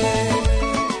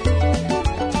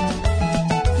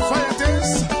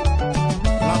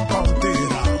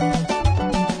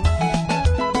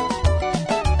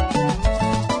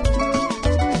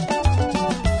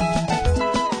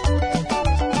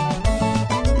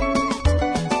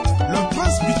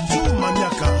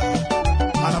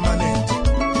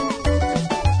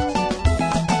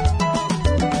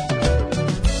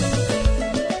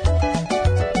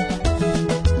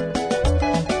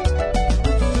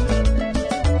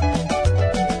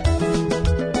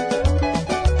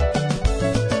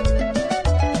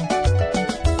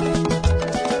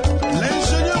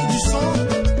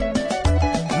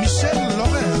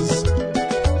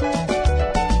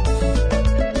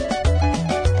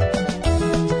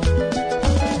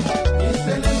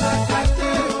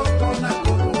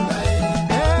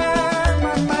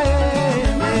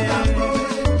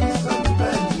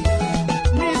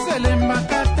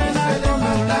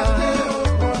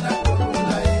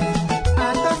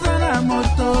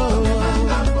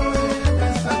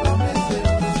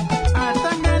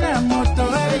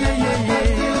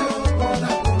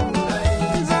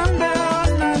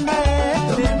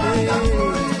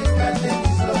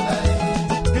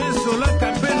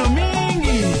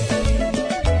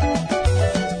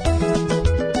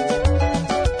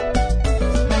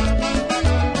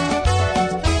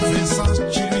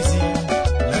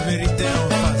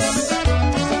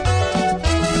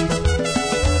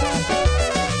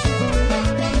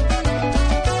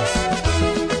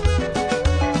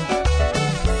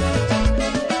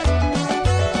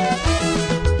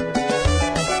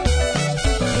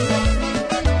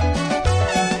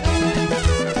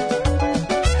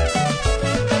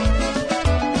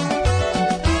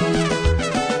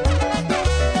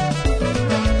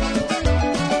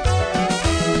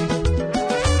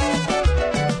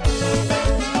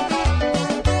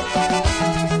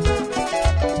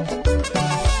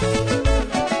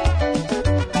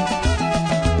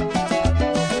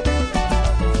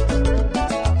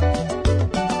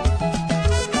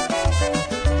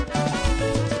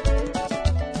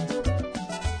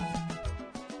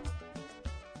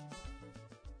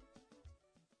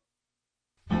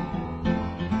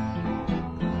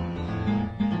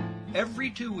Every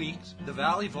 2 weeks, the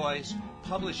Valley Voice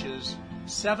publishes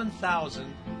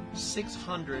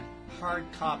 7,600 hard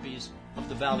copies of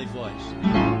the Valley Voice.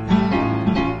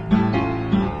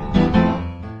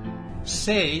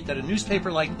 Say that a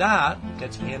newspaper like that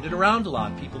gets handed around a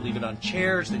lot. People leave it on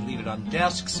chairs, they leave it on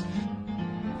desks.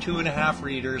 2.5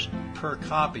 readers per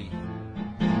copy.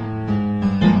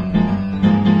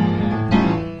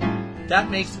 That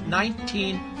makes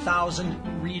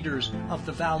 19,000 readers of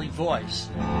the Valley Voice.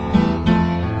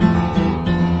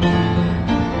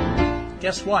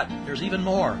 Guess what? There's even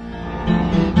more.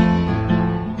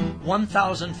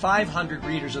 1,500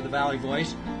 readers of the Valley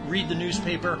Voice read the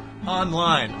newspaper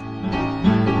online.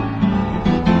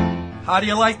 How do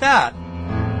you like that?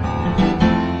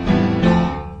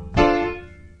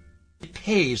 It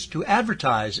pays to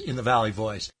advertise in the Valley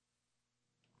Voice.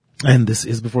 And this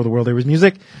is Before the World There Was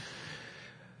Music.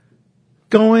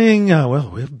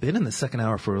 We've been in the second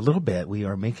hour for a little bit. We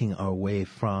are making our way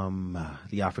from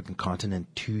the African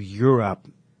continent to Europe.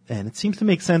 And it seems to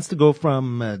make sense to go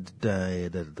from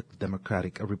the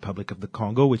Democratic Republic of the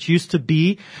Congo, which used to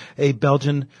be a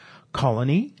Belgian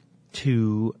colony,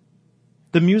 to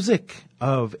the music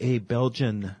of a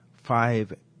Belgian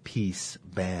 5-piece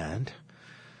band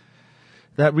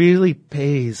that really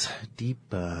pays deep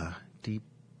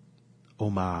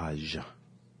homage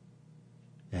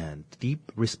and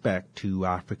deep respect to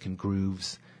African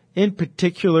grooves, in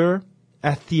particular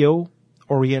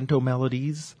Ethio-Oriental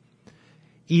melodies,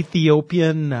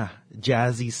 Ethiopian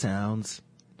jazzy sounds.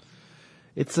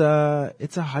 It's a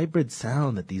hybrid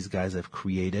sound that these guys have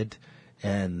created,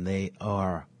 and they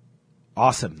are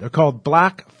awesome. They're called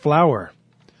Black Flower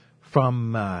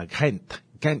from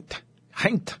Ghent,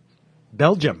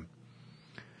 Belgium.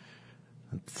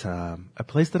 It's a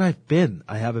place that I've been.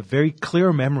 I have a very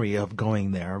clear memory of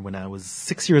going there when I was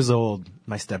 6 years old.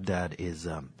 My stepdad is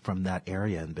from that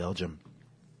area in Belgium.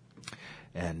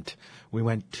 And we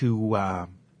went to a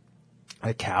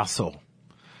castle.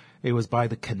 It was by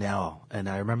the canal, and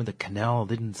I remember the canal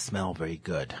didn't smell very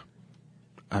good.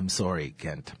 I'm sorry,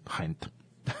 Ghent.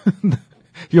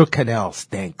 Your canal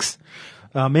stinks.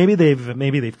 Maybe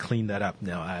they've cleaned that up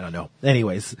now. I don't know.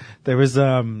 Anyways, there was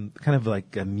kind of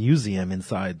like a museum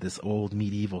inside this old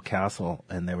medieval castle,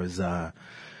 and there was a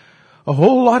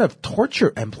whole lot of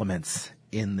torture implements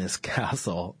in this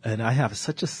castle. And I have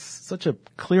such a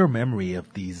clear memory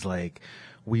of these like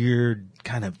weird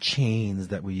kind of chains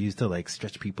that we used to like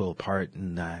stretch people apart.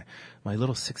 And my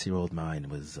little 6-year-old mind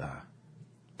was,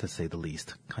 to say the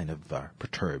least, kind of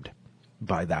perturbed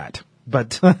by that.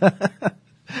 But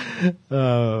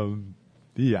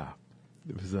yeah,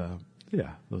 it was, that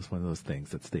was one of those things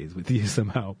that stays with you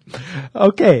somehow.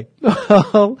 Okay.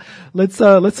 let's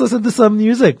listen to some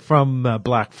music from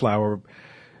Black Flower.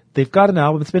 They've got an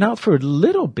album. It's been out for a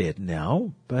little bit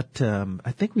now, but,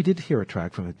 I think we did hear a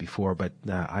track from it before, but,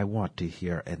 I want to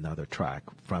hear another track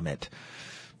from it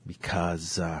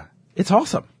because, it's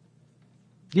awesome.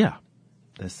 Yeah.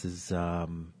 This is,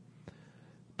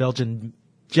 Belgian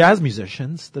jazz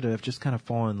musicians that have just kind of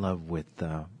fallen in love with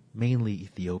mainly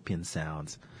Ethiopian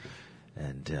sounds.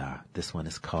 And this one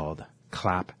is called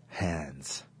Clap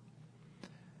Hands.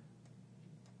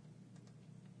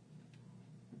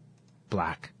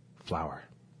 Black Flower.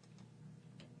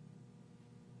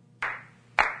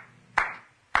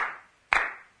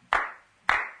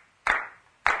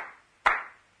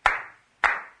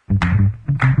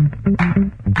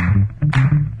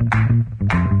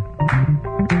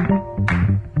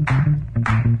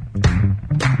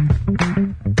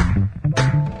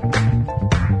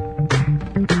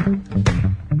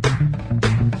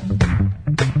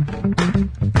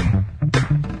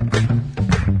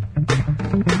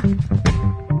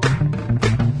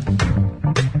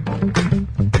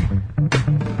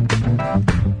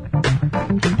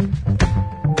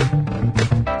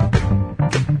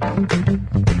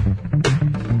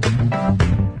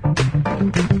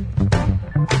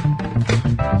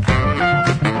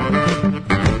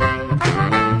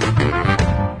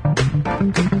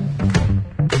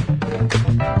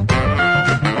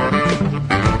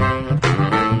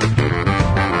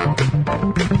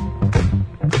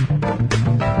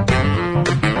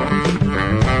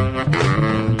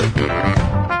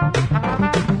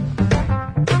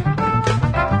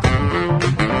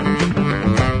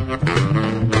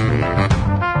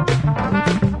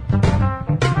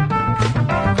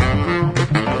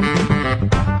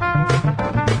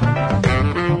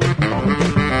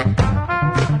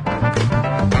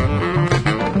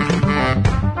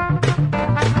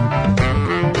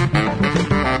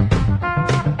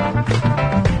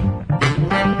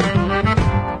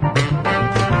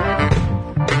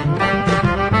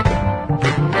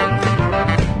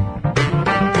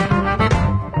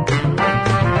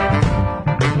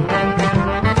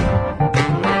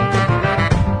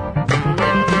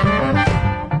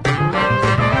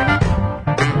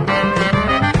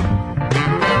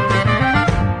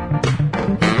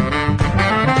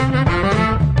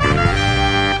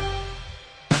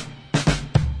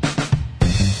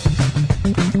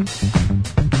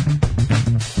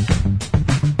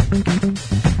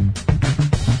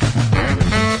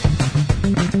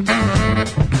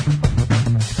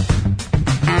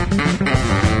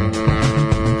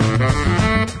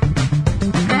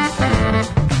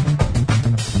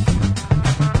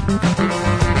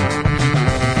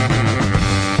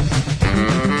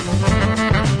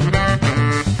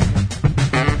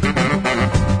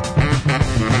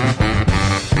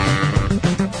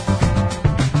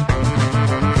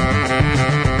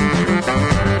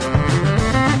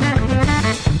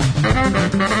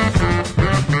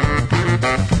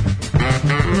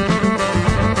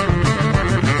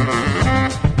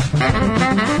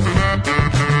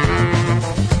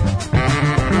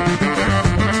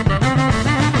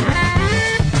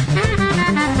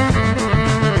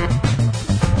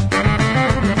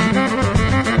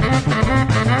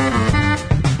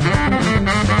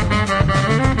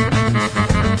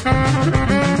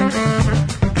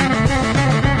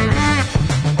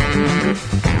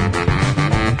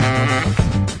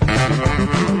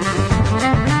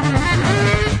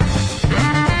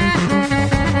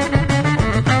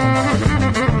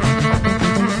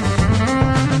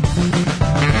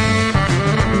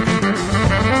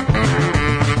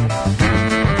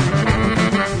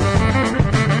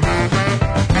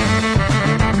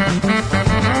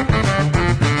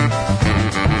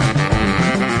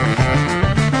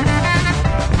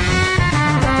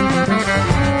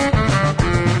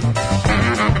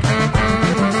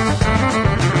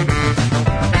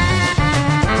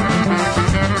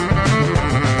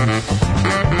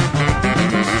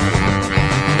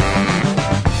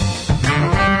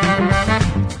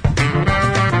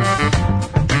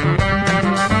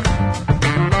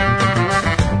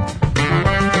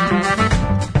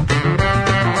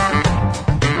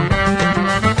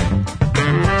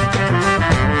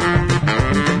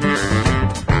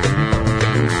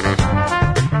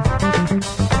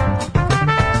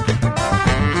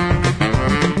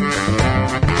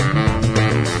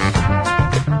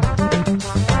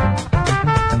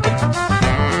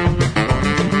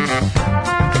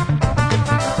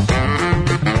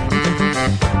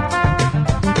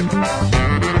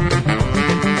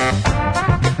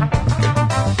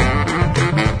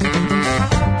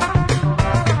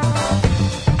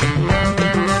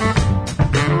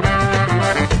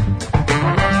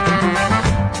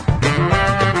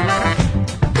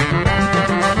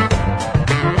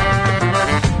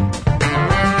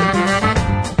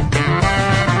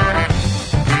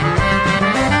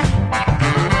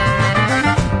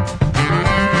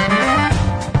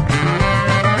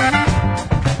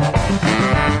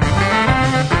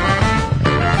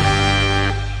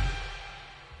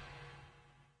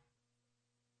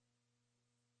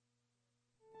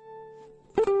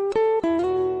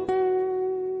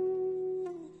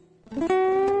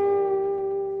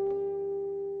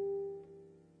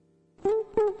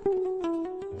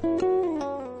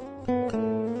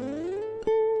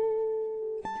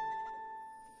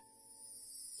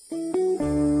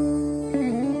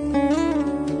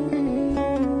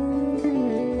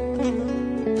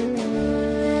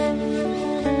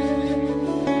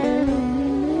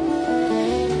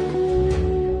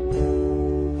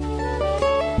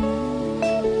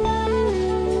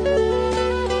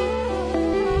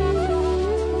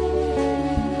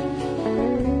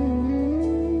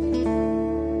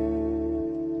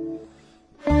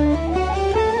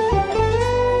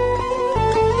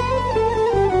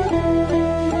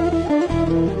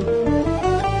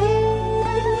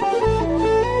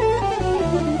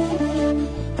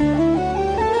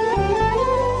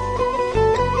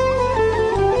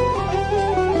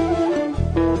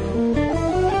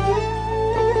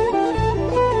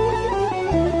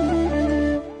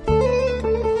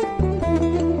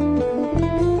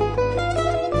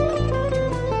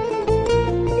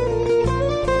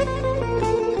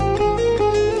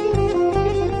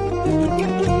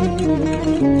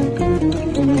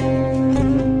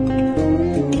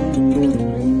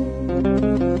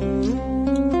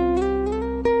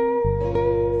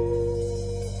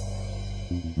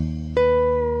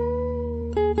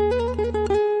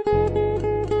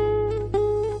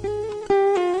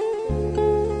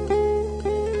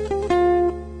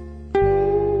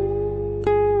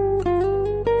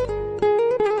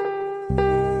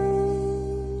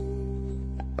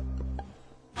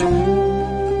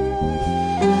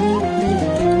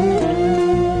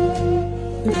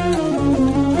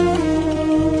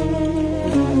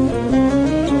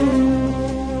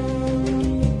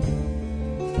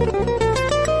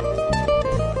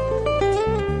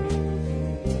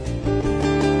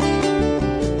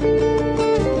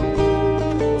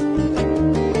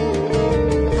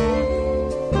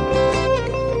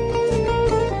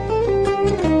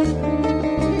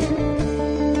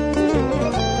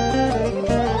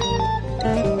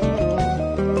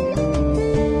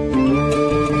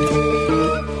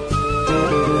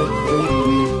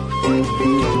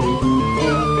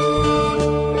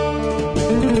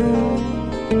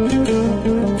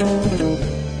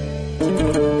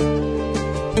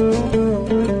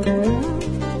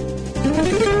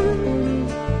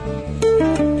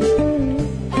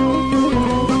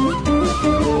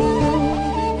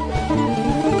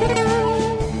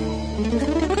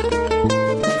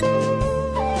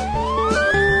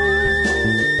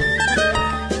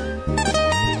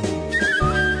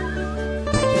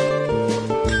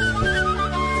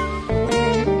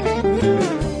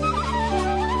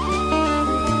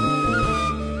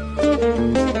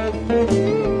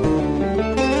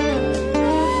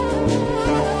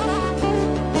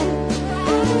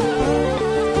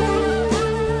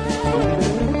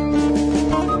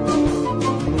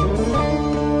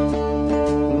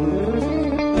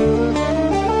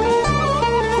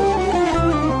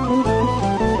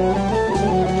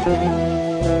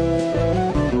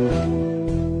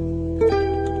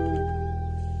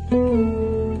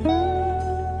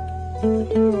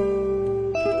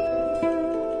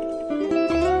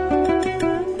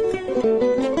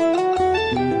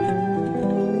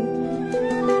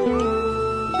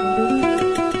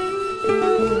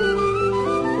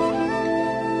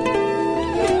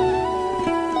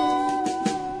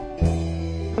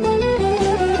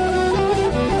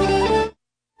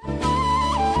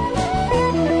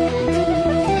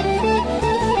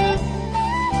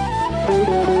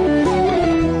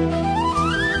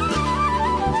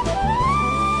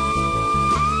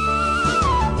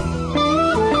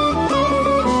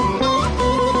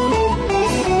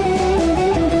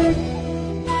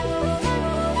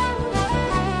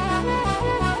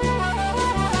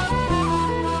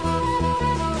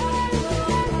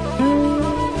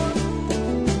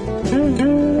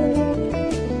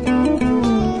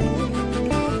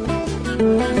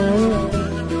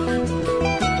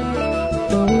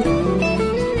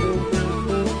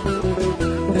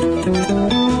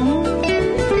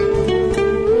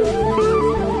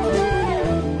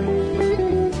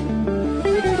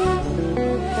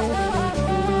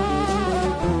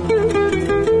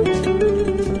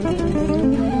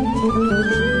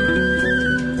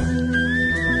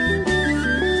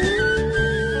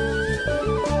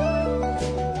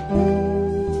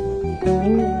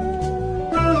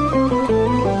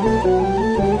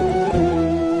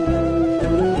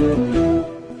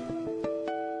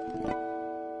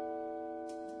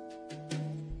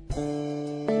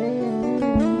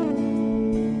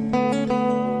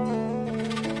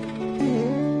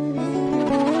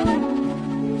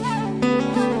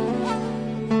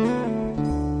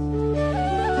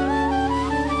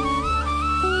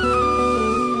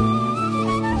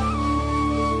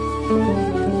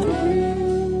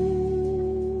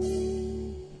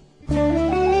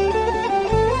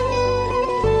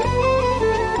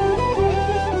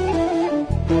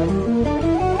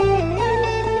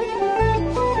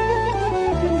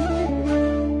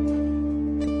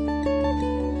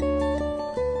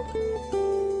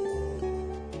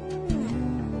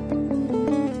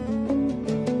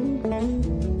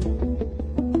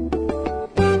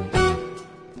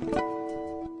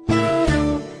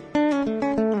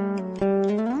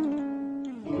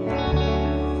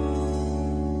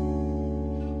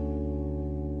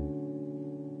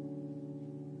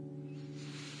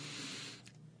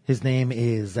 His name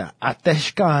is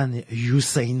Ateshkan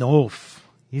Yusainov.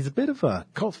 He's a bit of a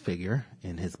cult figure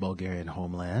in his Bulgarian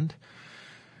homeland.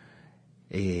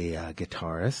 A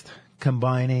guitarist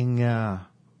combining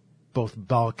both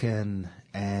Balkan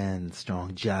and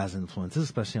strong jazz influences,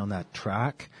 especially on that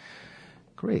track.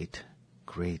 Great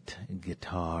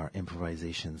guitar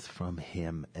improvisations from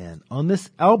him. And on this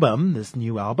album, this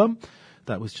new album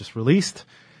that was just released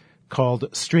called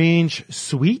Strange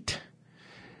Sweet,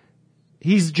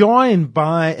 he's joined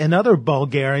by another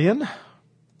Bulgarian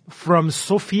from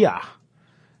Sofia.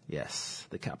 Yes,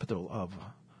 the capital of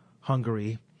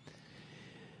Hungary.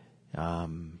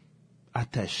 Ateshkan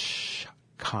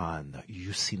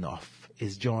Yusinov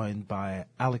is joined by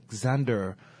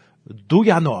Alexander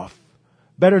Duyanov,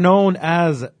 better known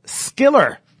as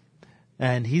Skiller.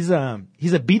 And he's a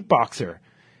beatboxer.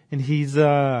 And he's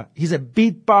a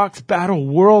beatbox battle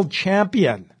world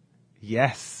champion.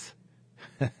 Yes.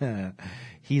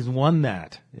 He's won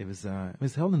that. It was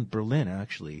held in Berlin,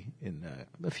 actually, in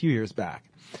a few years back.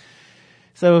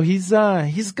 So he's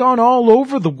gone all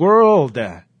over the world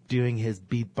doing his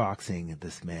beatboxing.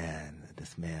 This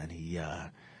man, he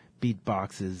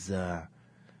beatboxes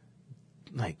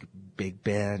like big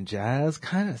band jazz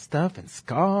kind of stuff and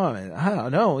ska. And I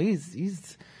don't know.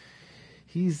 He's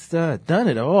done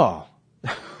it all.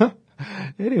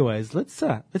 Anyways, let's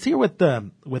hear what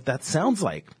that sounds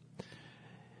like.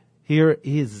 Here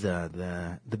is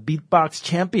the beatbox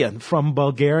champion from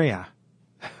Bulgaria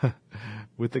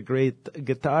with a great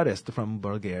guitarist from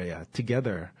Bulgaria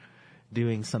together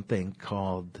doing something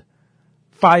called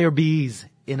Fire Bees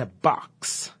in a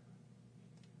Box.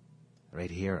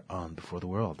 Right here on Before the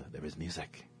World, there is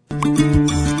music.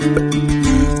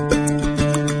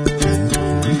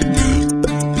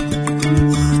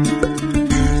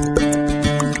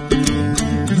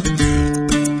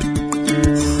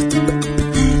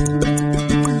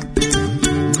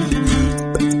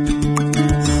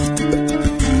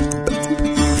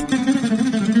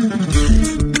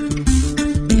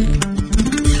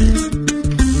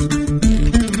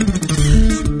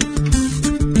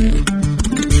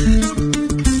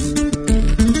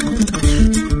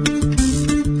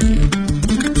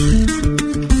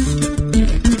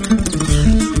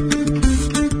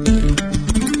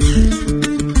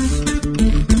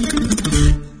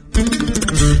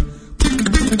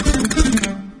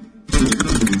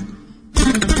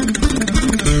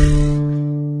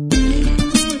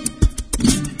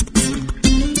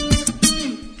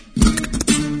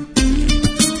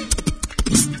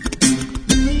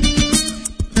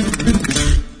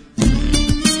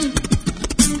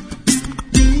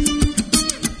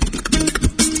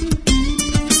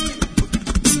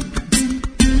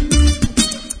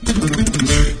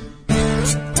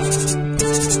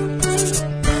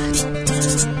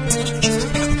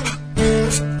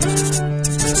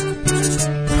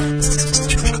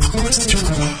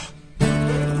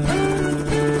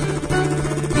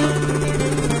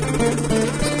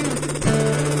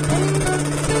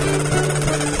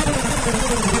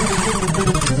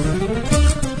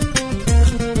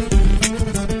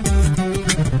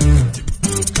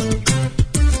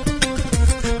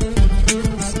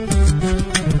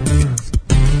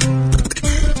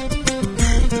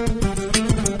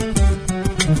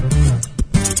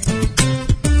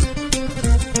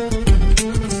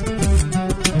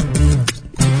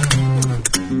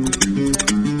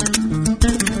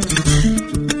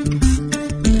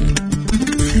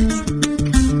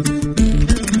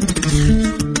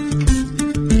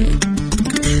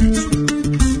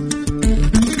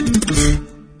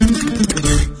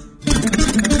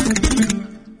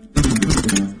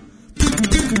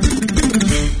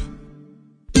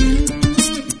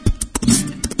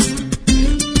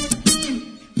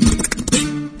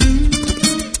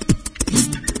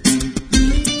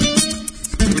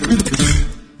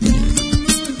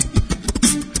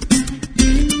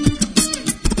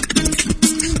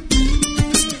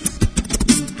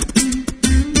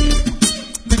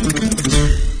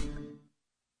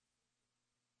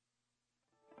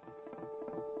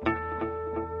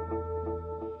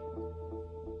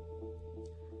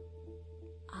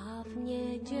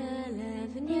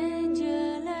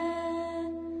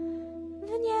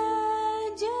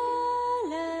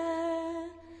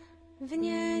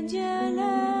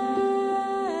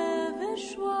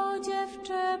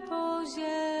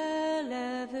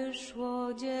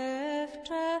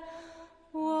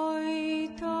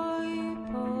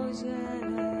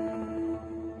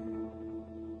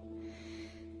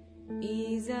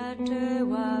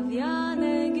 zaczęła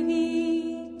wianek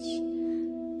wić,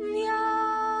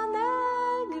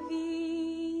 wianek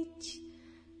wić,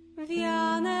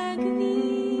 wianek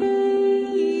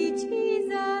wić i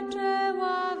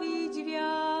zaczęła wić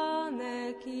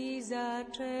wianek i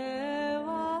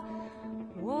zaczęła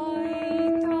oj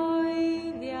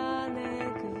toj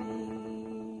wianek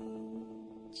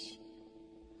wić.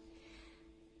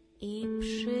 I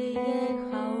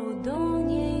przyjechał do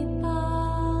niej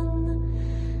pan,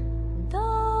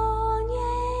 do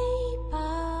niej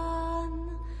pan,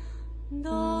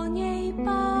 do niej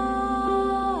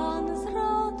pan z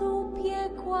rodu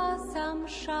piekła, sam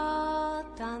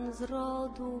szatan z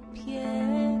rodu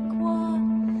piekła,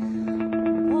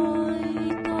 oj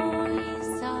toj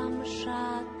sam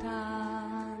szatan.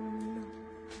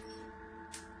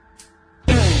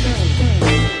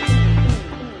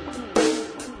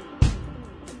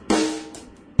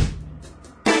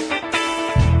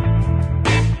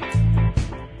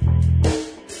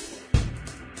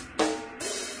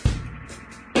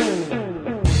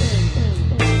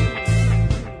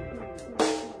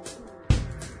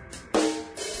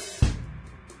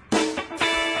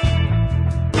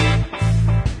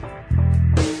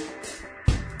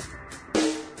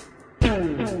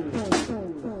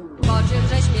 Po czym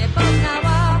żeś mnie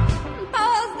poznała,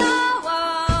 poznała,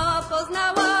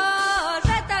 poznała,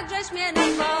 że tak żeś mnie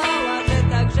nazwała, że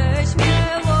tak żeś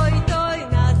mnie oj toj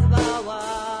nazwała.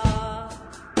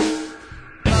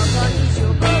 Pogoniciu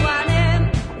bułanym,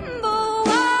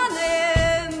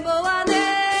 bułanym,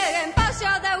 bułanym, po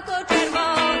siodełku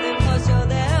czerwonym, po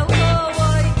siodełku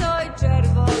oj toj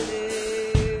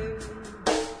czerwonym.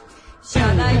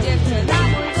 Siadaj dziewczyna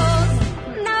mój wóz,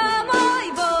 na mój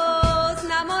wóz,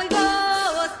 na mój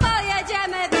wóz,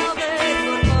 pojedziemy w nowy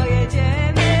dwór,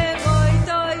 pojedziemy oj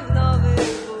toj w nowy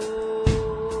dwór.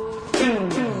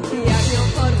 Jak ją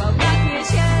porwał, tak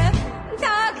niesie,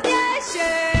 tak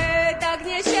niesie, tak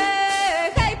niesie,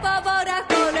 hej po worach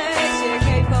po lesie,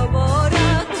 hej po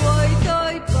worach oj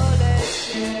toj po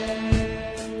lesie.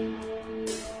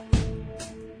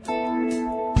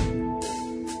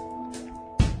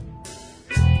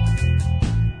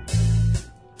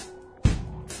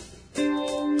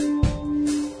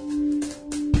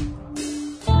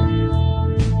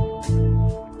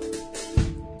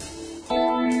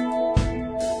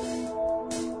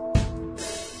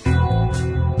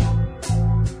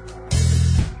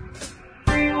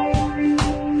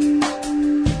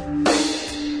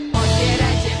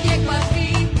 Otwierajcie piekła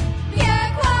drzwi,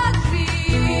 piekła drzwi,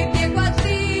 piekła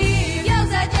drzwi.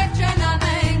 Wiozę dziewczę na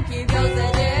męki, wiozę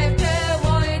dziewczę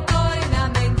oj toj na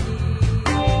męki.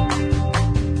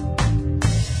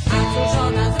 A cóż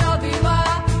ona zrobiła,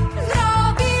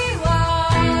 zrobiła,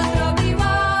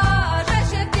 zrobiła, że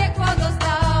się w piekło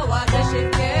dostała, że się w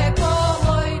piekło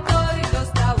oj toj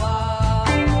dostała.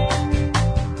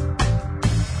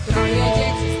 Troje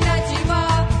dzieci straciła,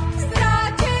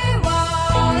 straciła,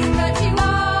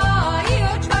 straciła i o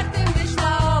czwartym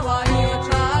myślała, i o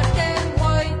czwartym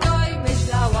oj toj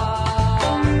myślała.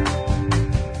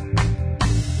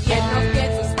 Jedno w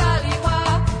piecu spaliła,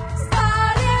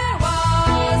 spaliła,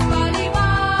 spaliła,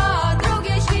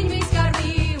 drugie świńmi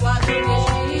skarmiła, drugie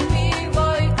świńmi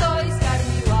oj toj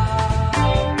skarmiła.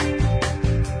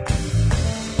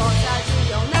 Posadził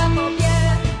ją na popie,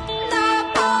 na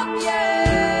popie,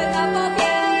 na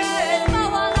popie,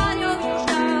 zwoła na nią już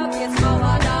kapie,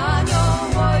 zwoła na nią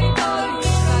oj toj już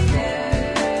kapie.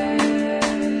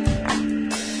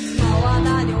 Zwoła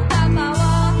na nią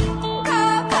kapała,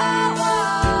 kapała,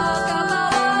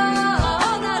 kapała,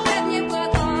 ona rzewnie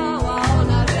płakała,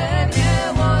 ona rzewnie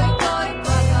oj toj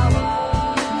płakała.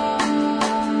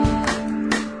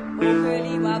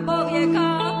 Uchyliła powieka,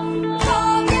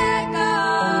 powieka,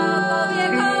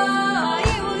 powieka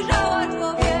i ujrzała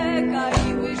człowieka, i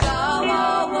ujrzała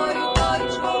oj toj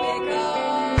człowieka.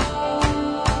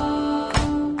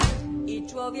 I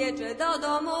człowiecze do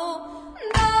domu,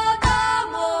 do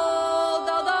domu,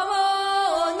 do domu,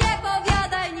 nie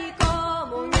powiadaj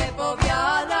nikomu, nie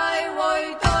powiadaj oj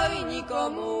toj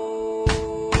nikomu.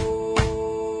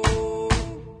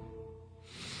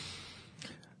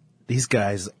 These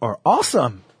guys are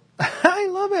awesome. I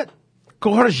love it.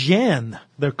 Gorgian,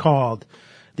 they're called.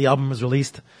 The album was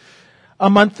released a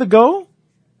month ago.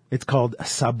 It's called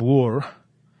Sabur,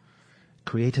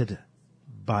 created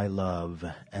by love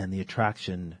and the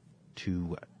attraction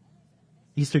to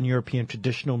Eastern European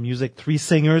traditional music. 3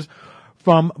 singers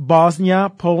from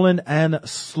Bosnia, Poland, and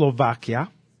Slovakia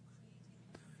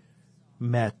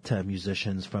met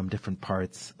musicians from different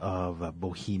parts of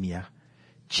Bohemia,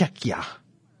 Czechia,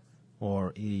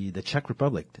 or the Czech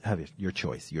Republic. Have your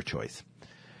choice, your choice.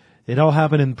 It all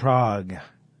happened in Prague,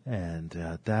 And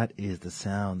that is the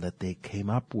sound that they came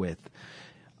up with.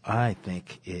 I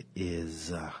think it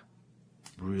is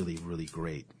really, really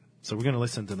great. So we're going to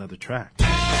listen to another track.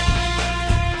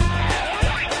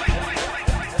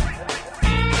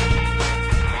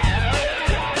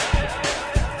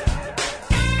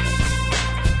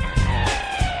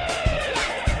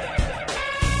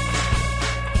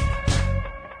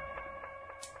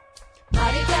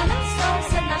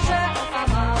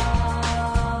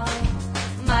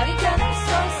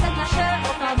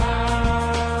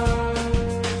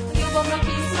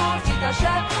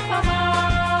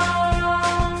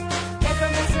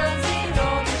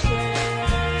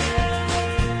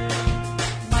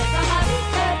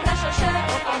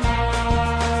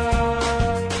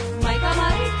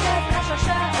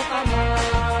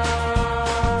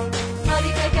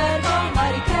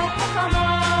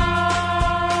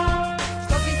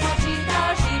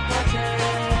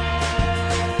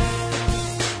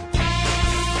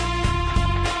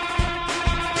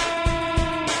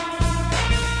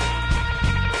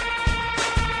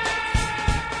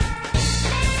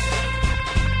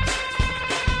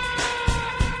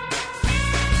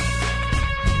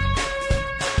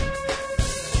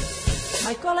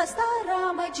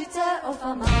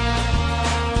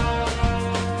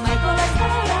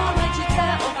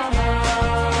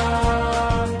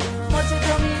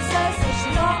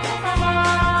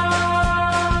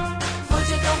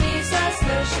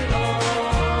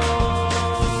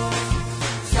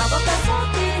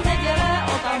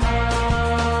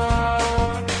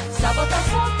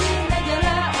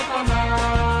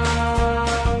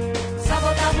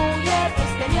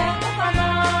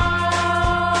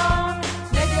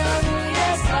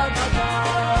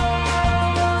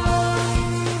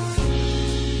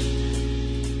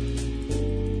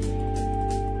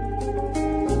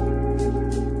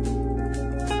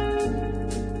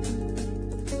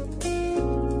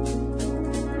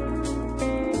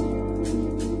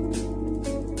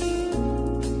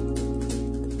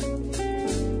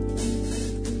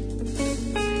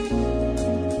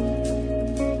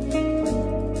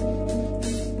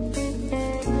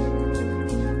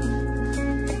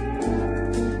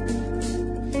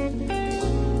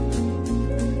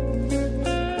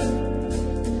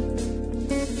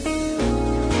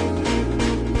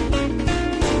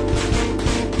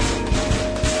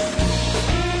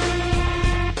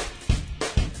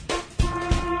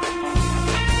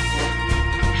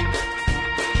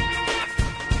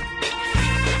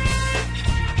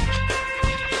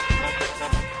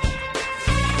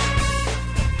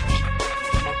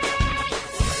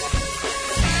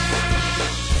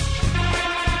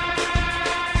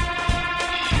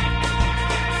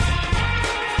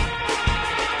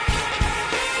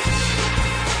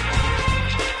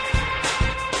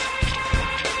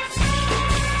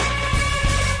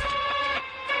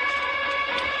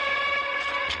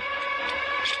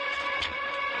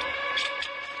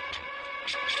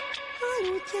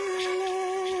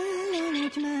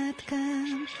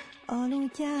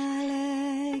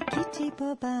 Aludjál-e, kicsi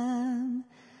babám,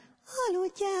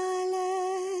 aludjál-e,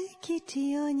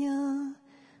 kicsi anya,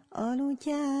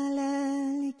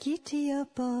 aludjál-e, kicsi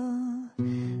apa.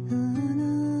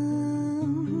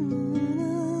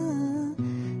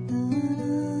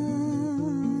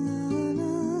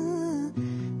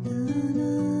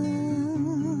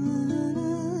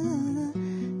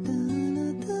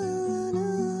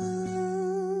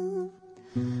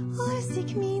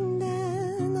 Alszik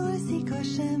minden, alszik a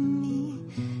semmi,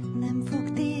 nem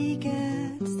fog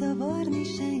téged zavarni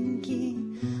senki.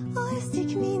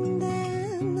 Alszik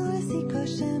minden, alszik a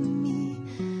semmi,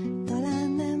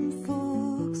 talán nem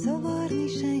fog zavarni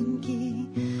senki.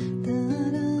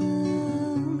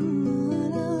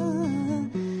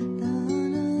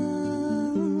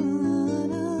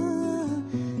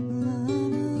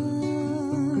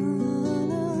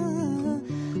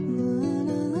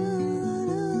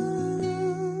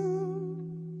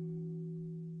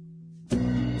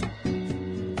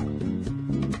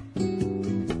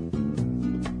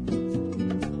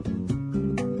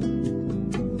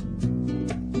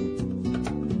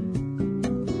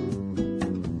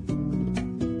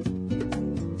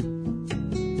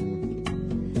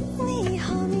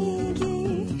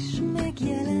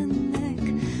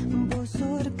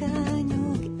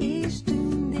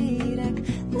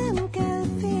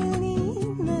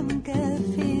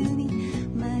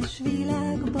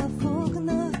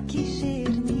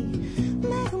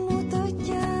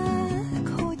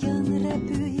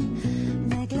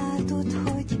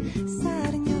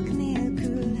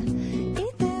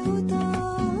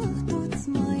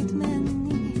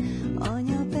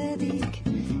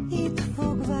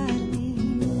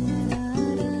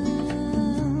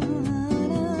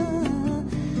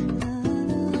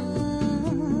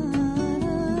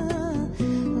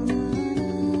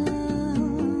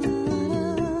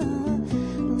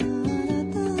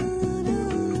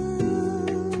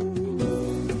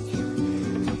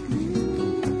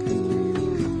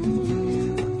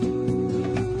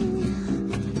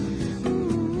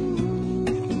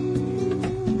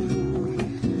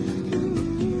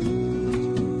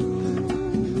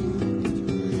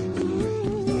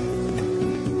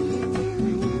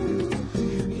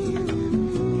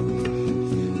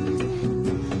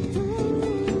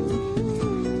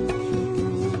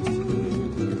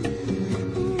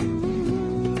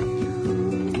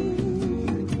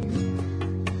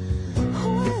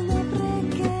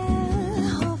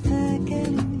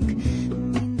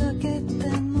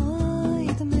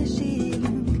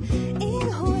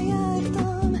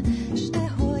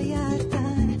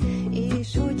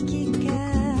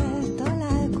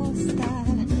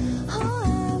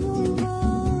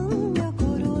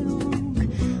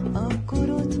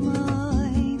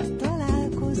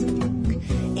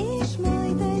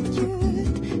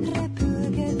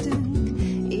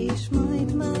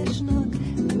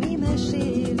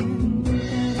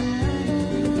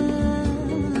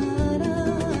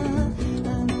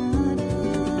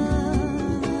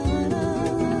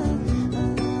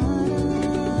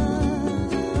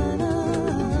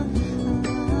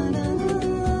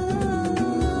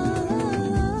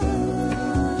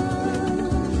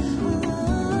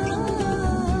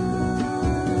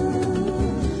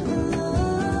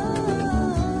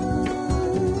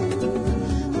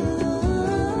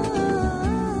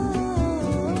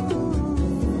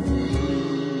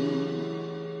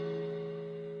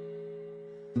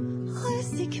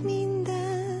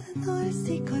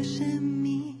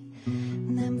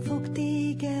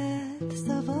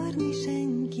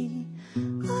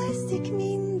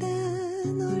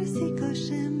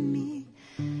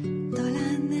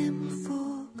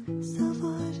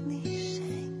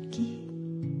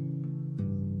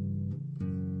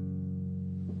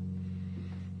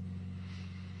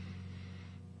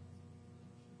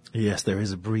 Yes, there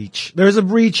is a breach. There is a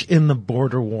breach in the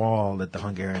border wall that the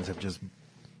Hungarians have just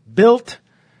built.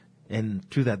 And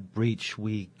through that breach,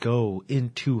 we go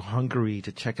into Hungary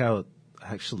to check out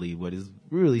actually what is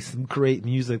really some great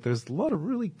music. There's a lot of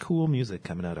really cool music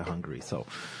coming out of Hungary. So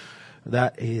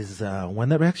that is one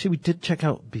that actually we did check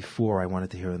out before. I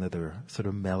wanted to hear another sort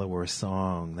of mellower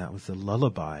song. That was a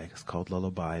lullaby. It's called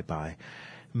Lullaby by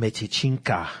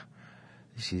Mecichinka.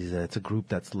 It's a group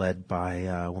that's led by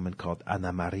a woman called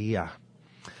Anna Maria.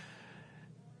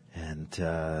 And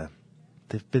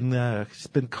she's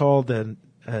been called an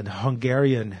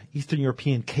Hungarian, Eastern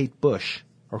European Kate Bush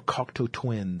or Cocteau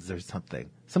Twins or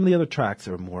something. Some of the other tracks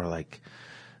are more like,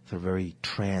 they're very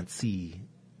trancey,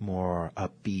 more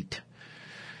upbeat.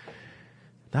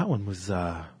 That one was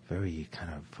very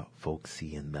kind of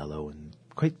folksy and mellow and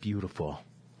quite beautiful.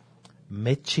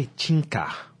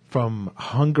 Mecichinka from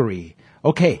Hungary.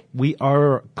 Okay, we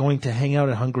are going to hang out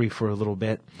in Hungary for a little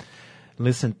bit.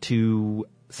 Listen to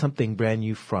something brand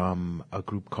new from a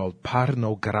group called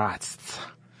Parno Graz.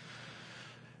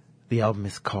 The album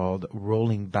is called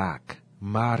Rolling Back.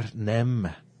 Már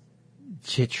nem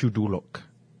csechudulok.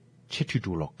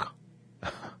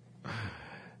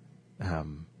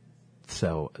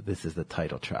 So this is the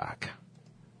title track.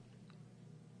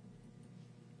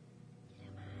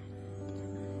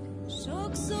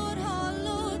 Sokszor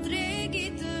hallod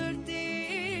régi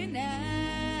történet,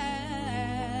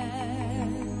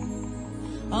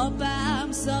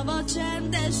 apám szava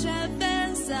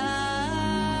csendesebben száll.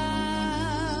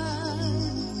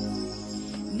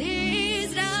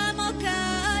 Nézd rám a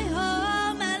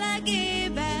kályha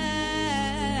melegében,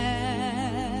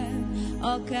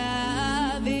 a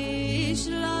kávé is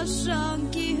lassan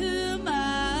kihűl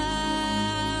már.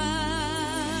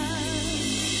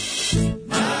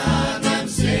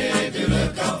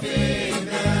 Szédülök a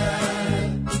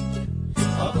fényben,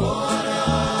 a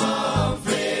poharam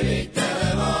félig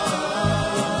tele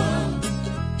van.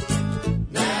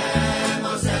 Nem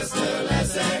az esztől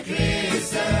leszek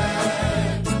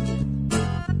része,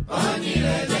 annyi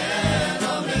legyen,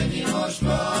 amennyi most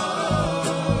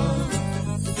van.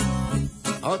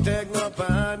 A tegnap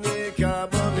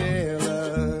árnyékában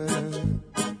élek,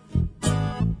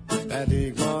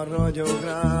 pedig ma ragyog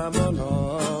rám a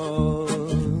nap.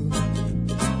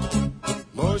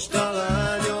 Most a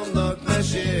lányomnak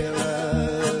mesélek,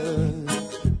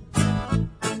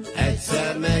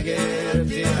 egyszer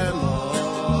megérti-e ma?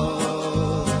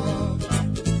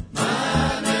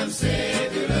 Már nem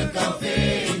szédülök a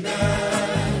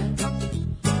fényben,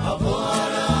 a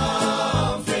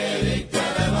poharam félig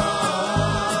tele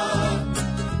van.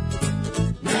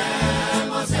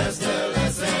 Nem az esztől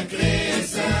leszek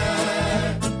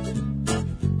része,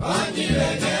 annyi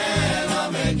legyen,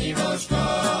 amennyi most van.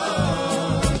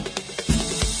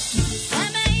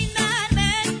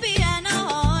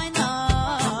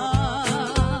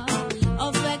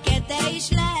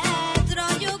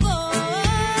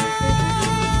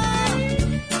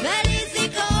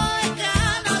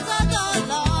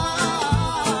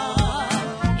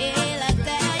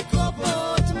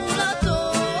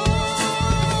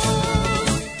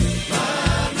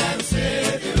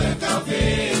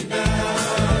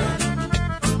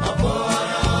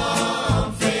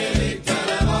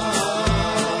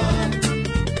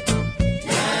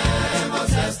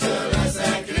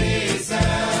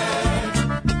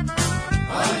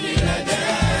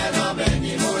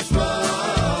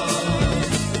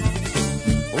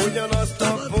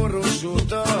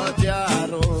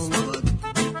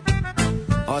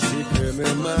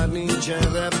 Már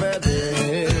nincsen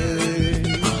repedék,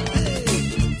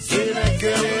 szívek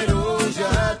köré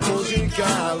rózsát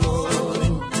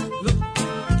muzsikálok,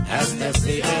 ezt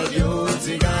teszi egy jó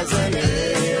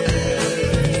cigányzenét.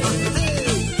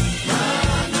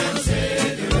 Már nem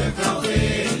szédülök a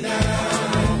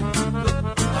fényben,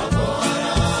 a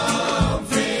poharam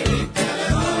félig tele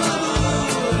van.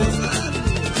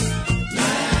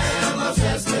 Nem az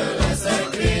esztől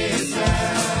leszek része,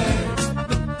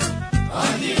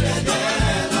 annyi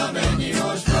legyen, amennyi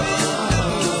most van.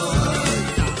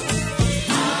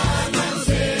 Már nem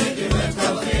szédülök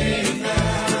a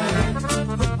fényben,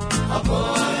 a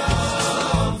poharam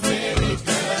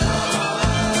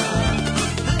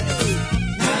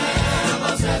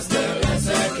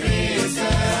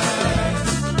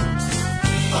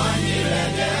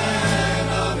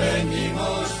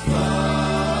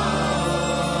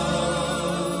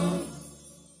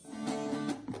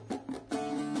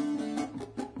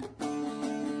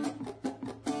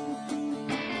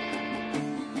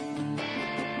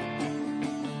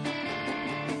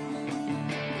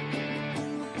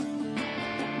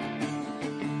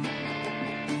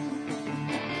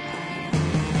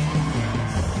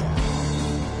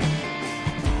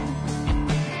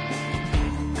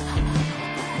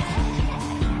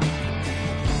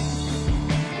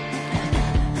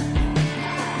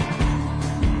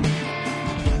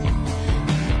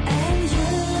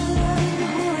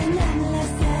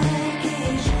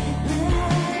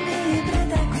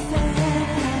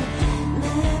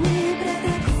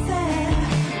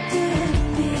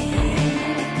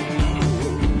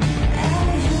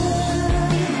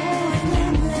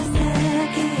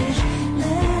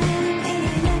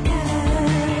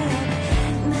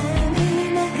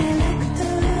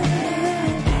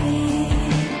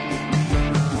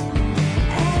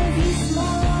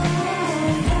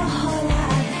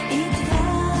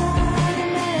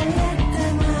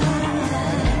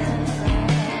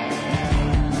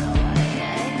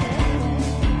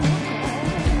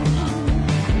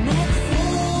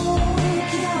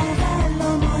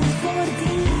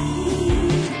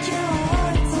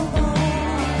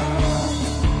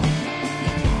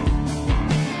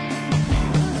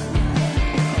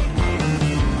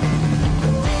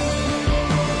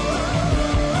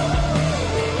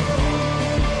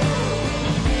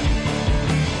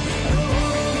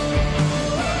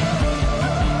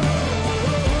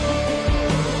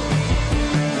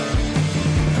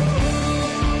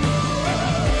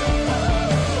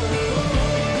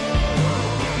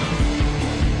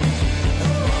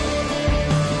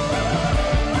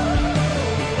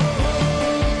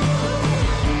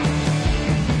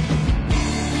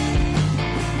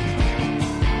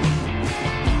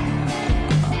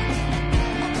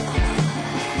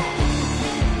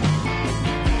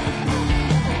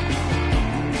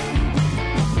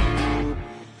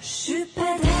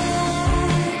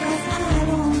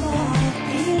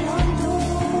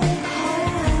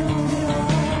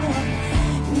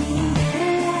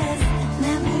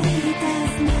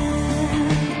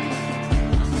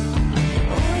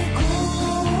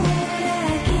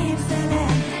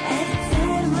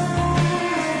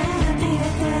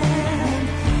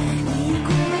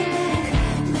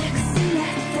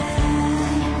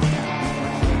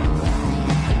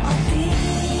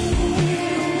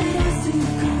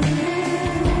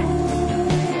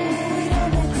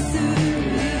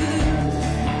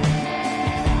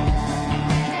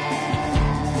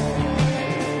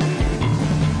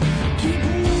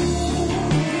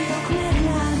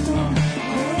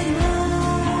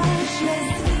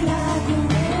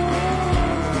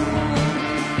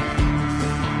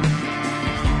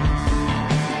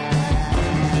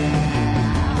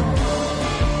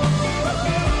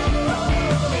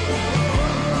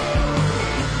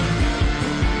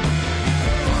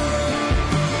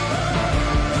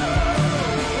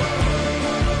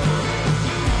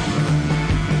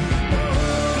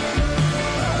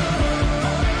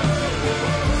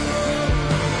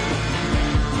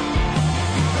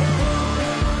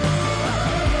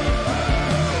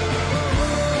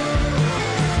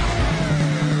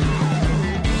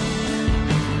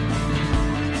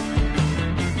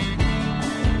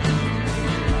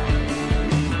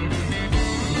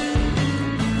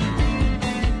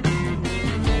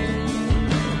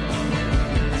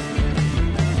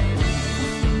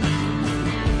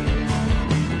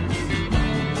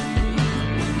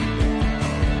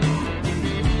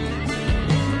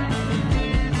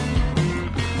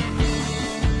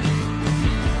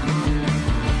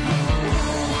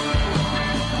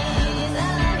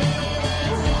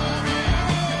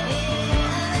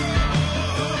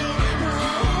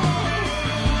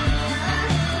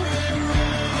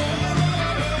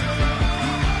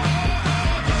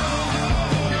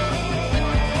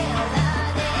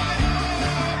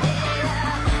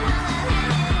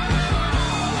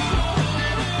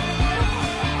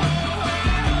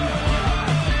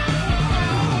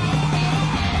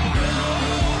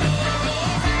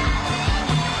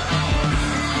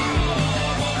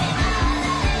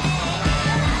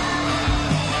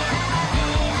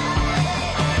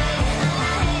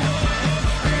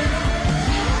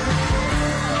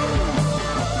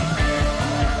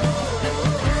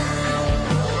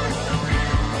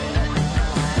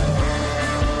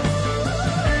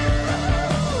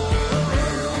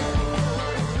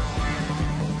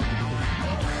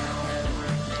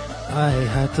I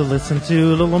had to listen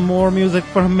to a little more music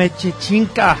from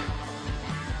Mechichinka.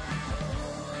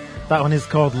 That one is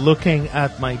called Looking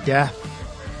at My Death.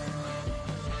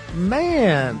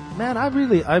 Man, I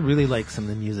really like some of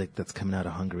the music that's coming out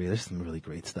of Hungary. There's some really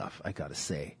great stuff, I gotta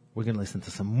say. We're gonna listen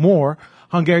to some more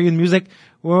Hungarian music.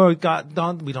 We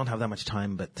don't have that much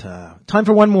time, but time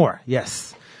for one more.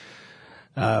 Yes.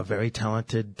 A very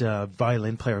talented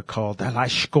violin player called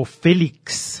Laszko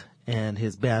Felix and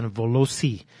his band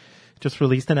Volosi just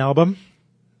released an album.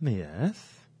 Yes,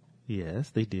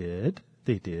 they did.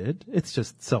 It's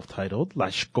just self-titled,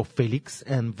 Laszko Felix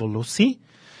and Volosi.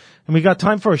 And we got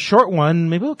time for a short one.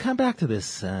 Maybe we'll come back to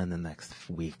this in the next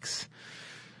weeks.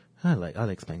 I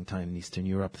like spending time in Eastern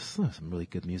Europe. There's some really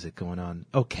good music going on.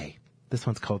 Okay, this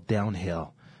one's called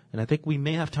Downhill. And I think we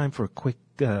may have time for a quick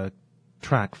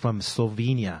track from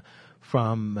Slovenia,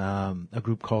 from a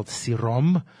group called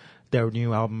Sirom. Their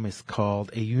new album is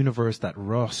called A Universe That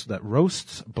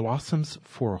Roasts Blossoms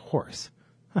for a Horse.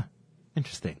 Huh,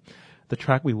 interesting. The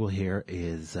track we will hear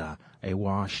is A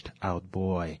Washed Out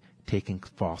Boy Taking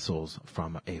Fossils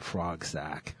from a Frog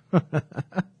Sack.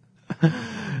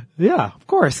 Yeah, of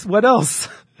course. What else?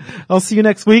 I'll see you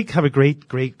next week. Have a great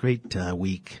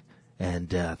week. And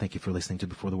thank you for listening to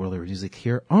Before the World of Music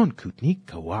here on Kootenai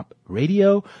Co-op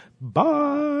Radio.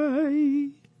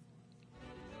 Bye!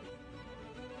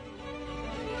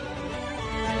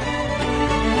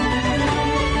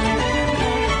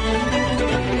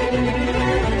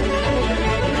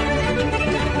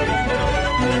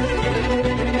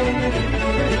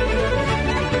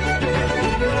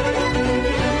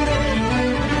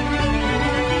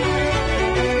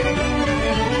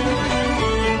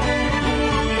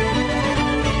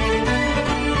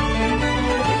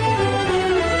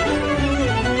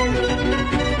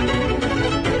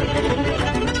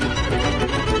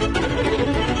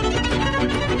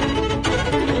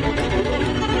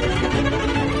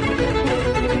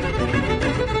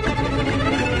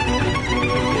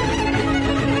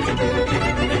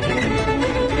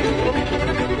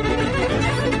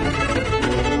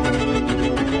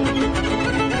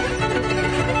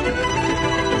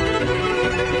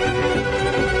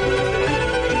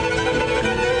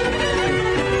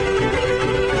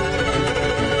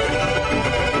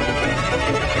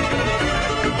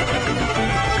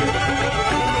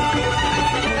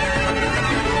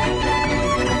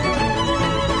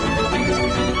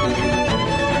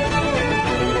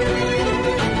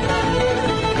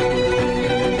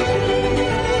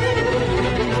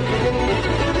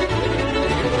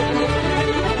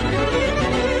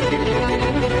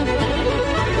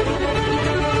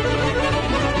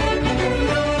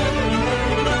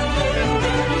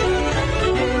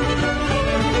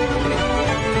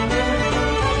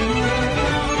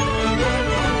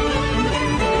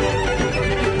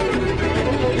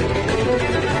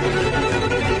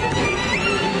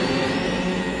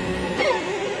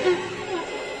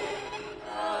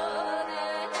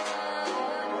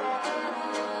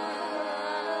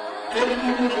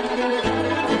 Thank you.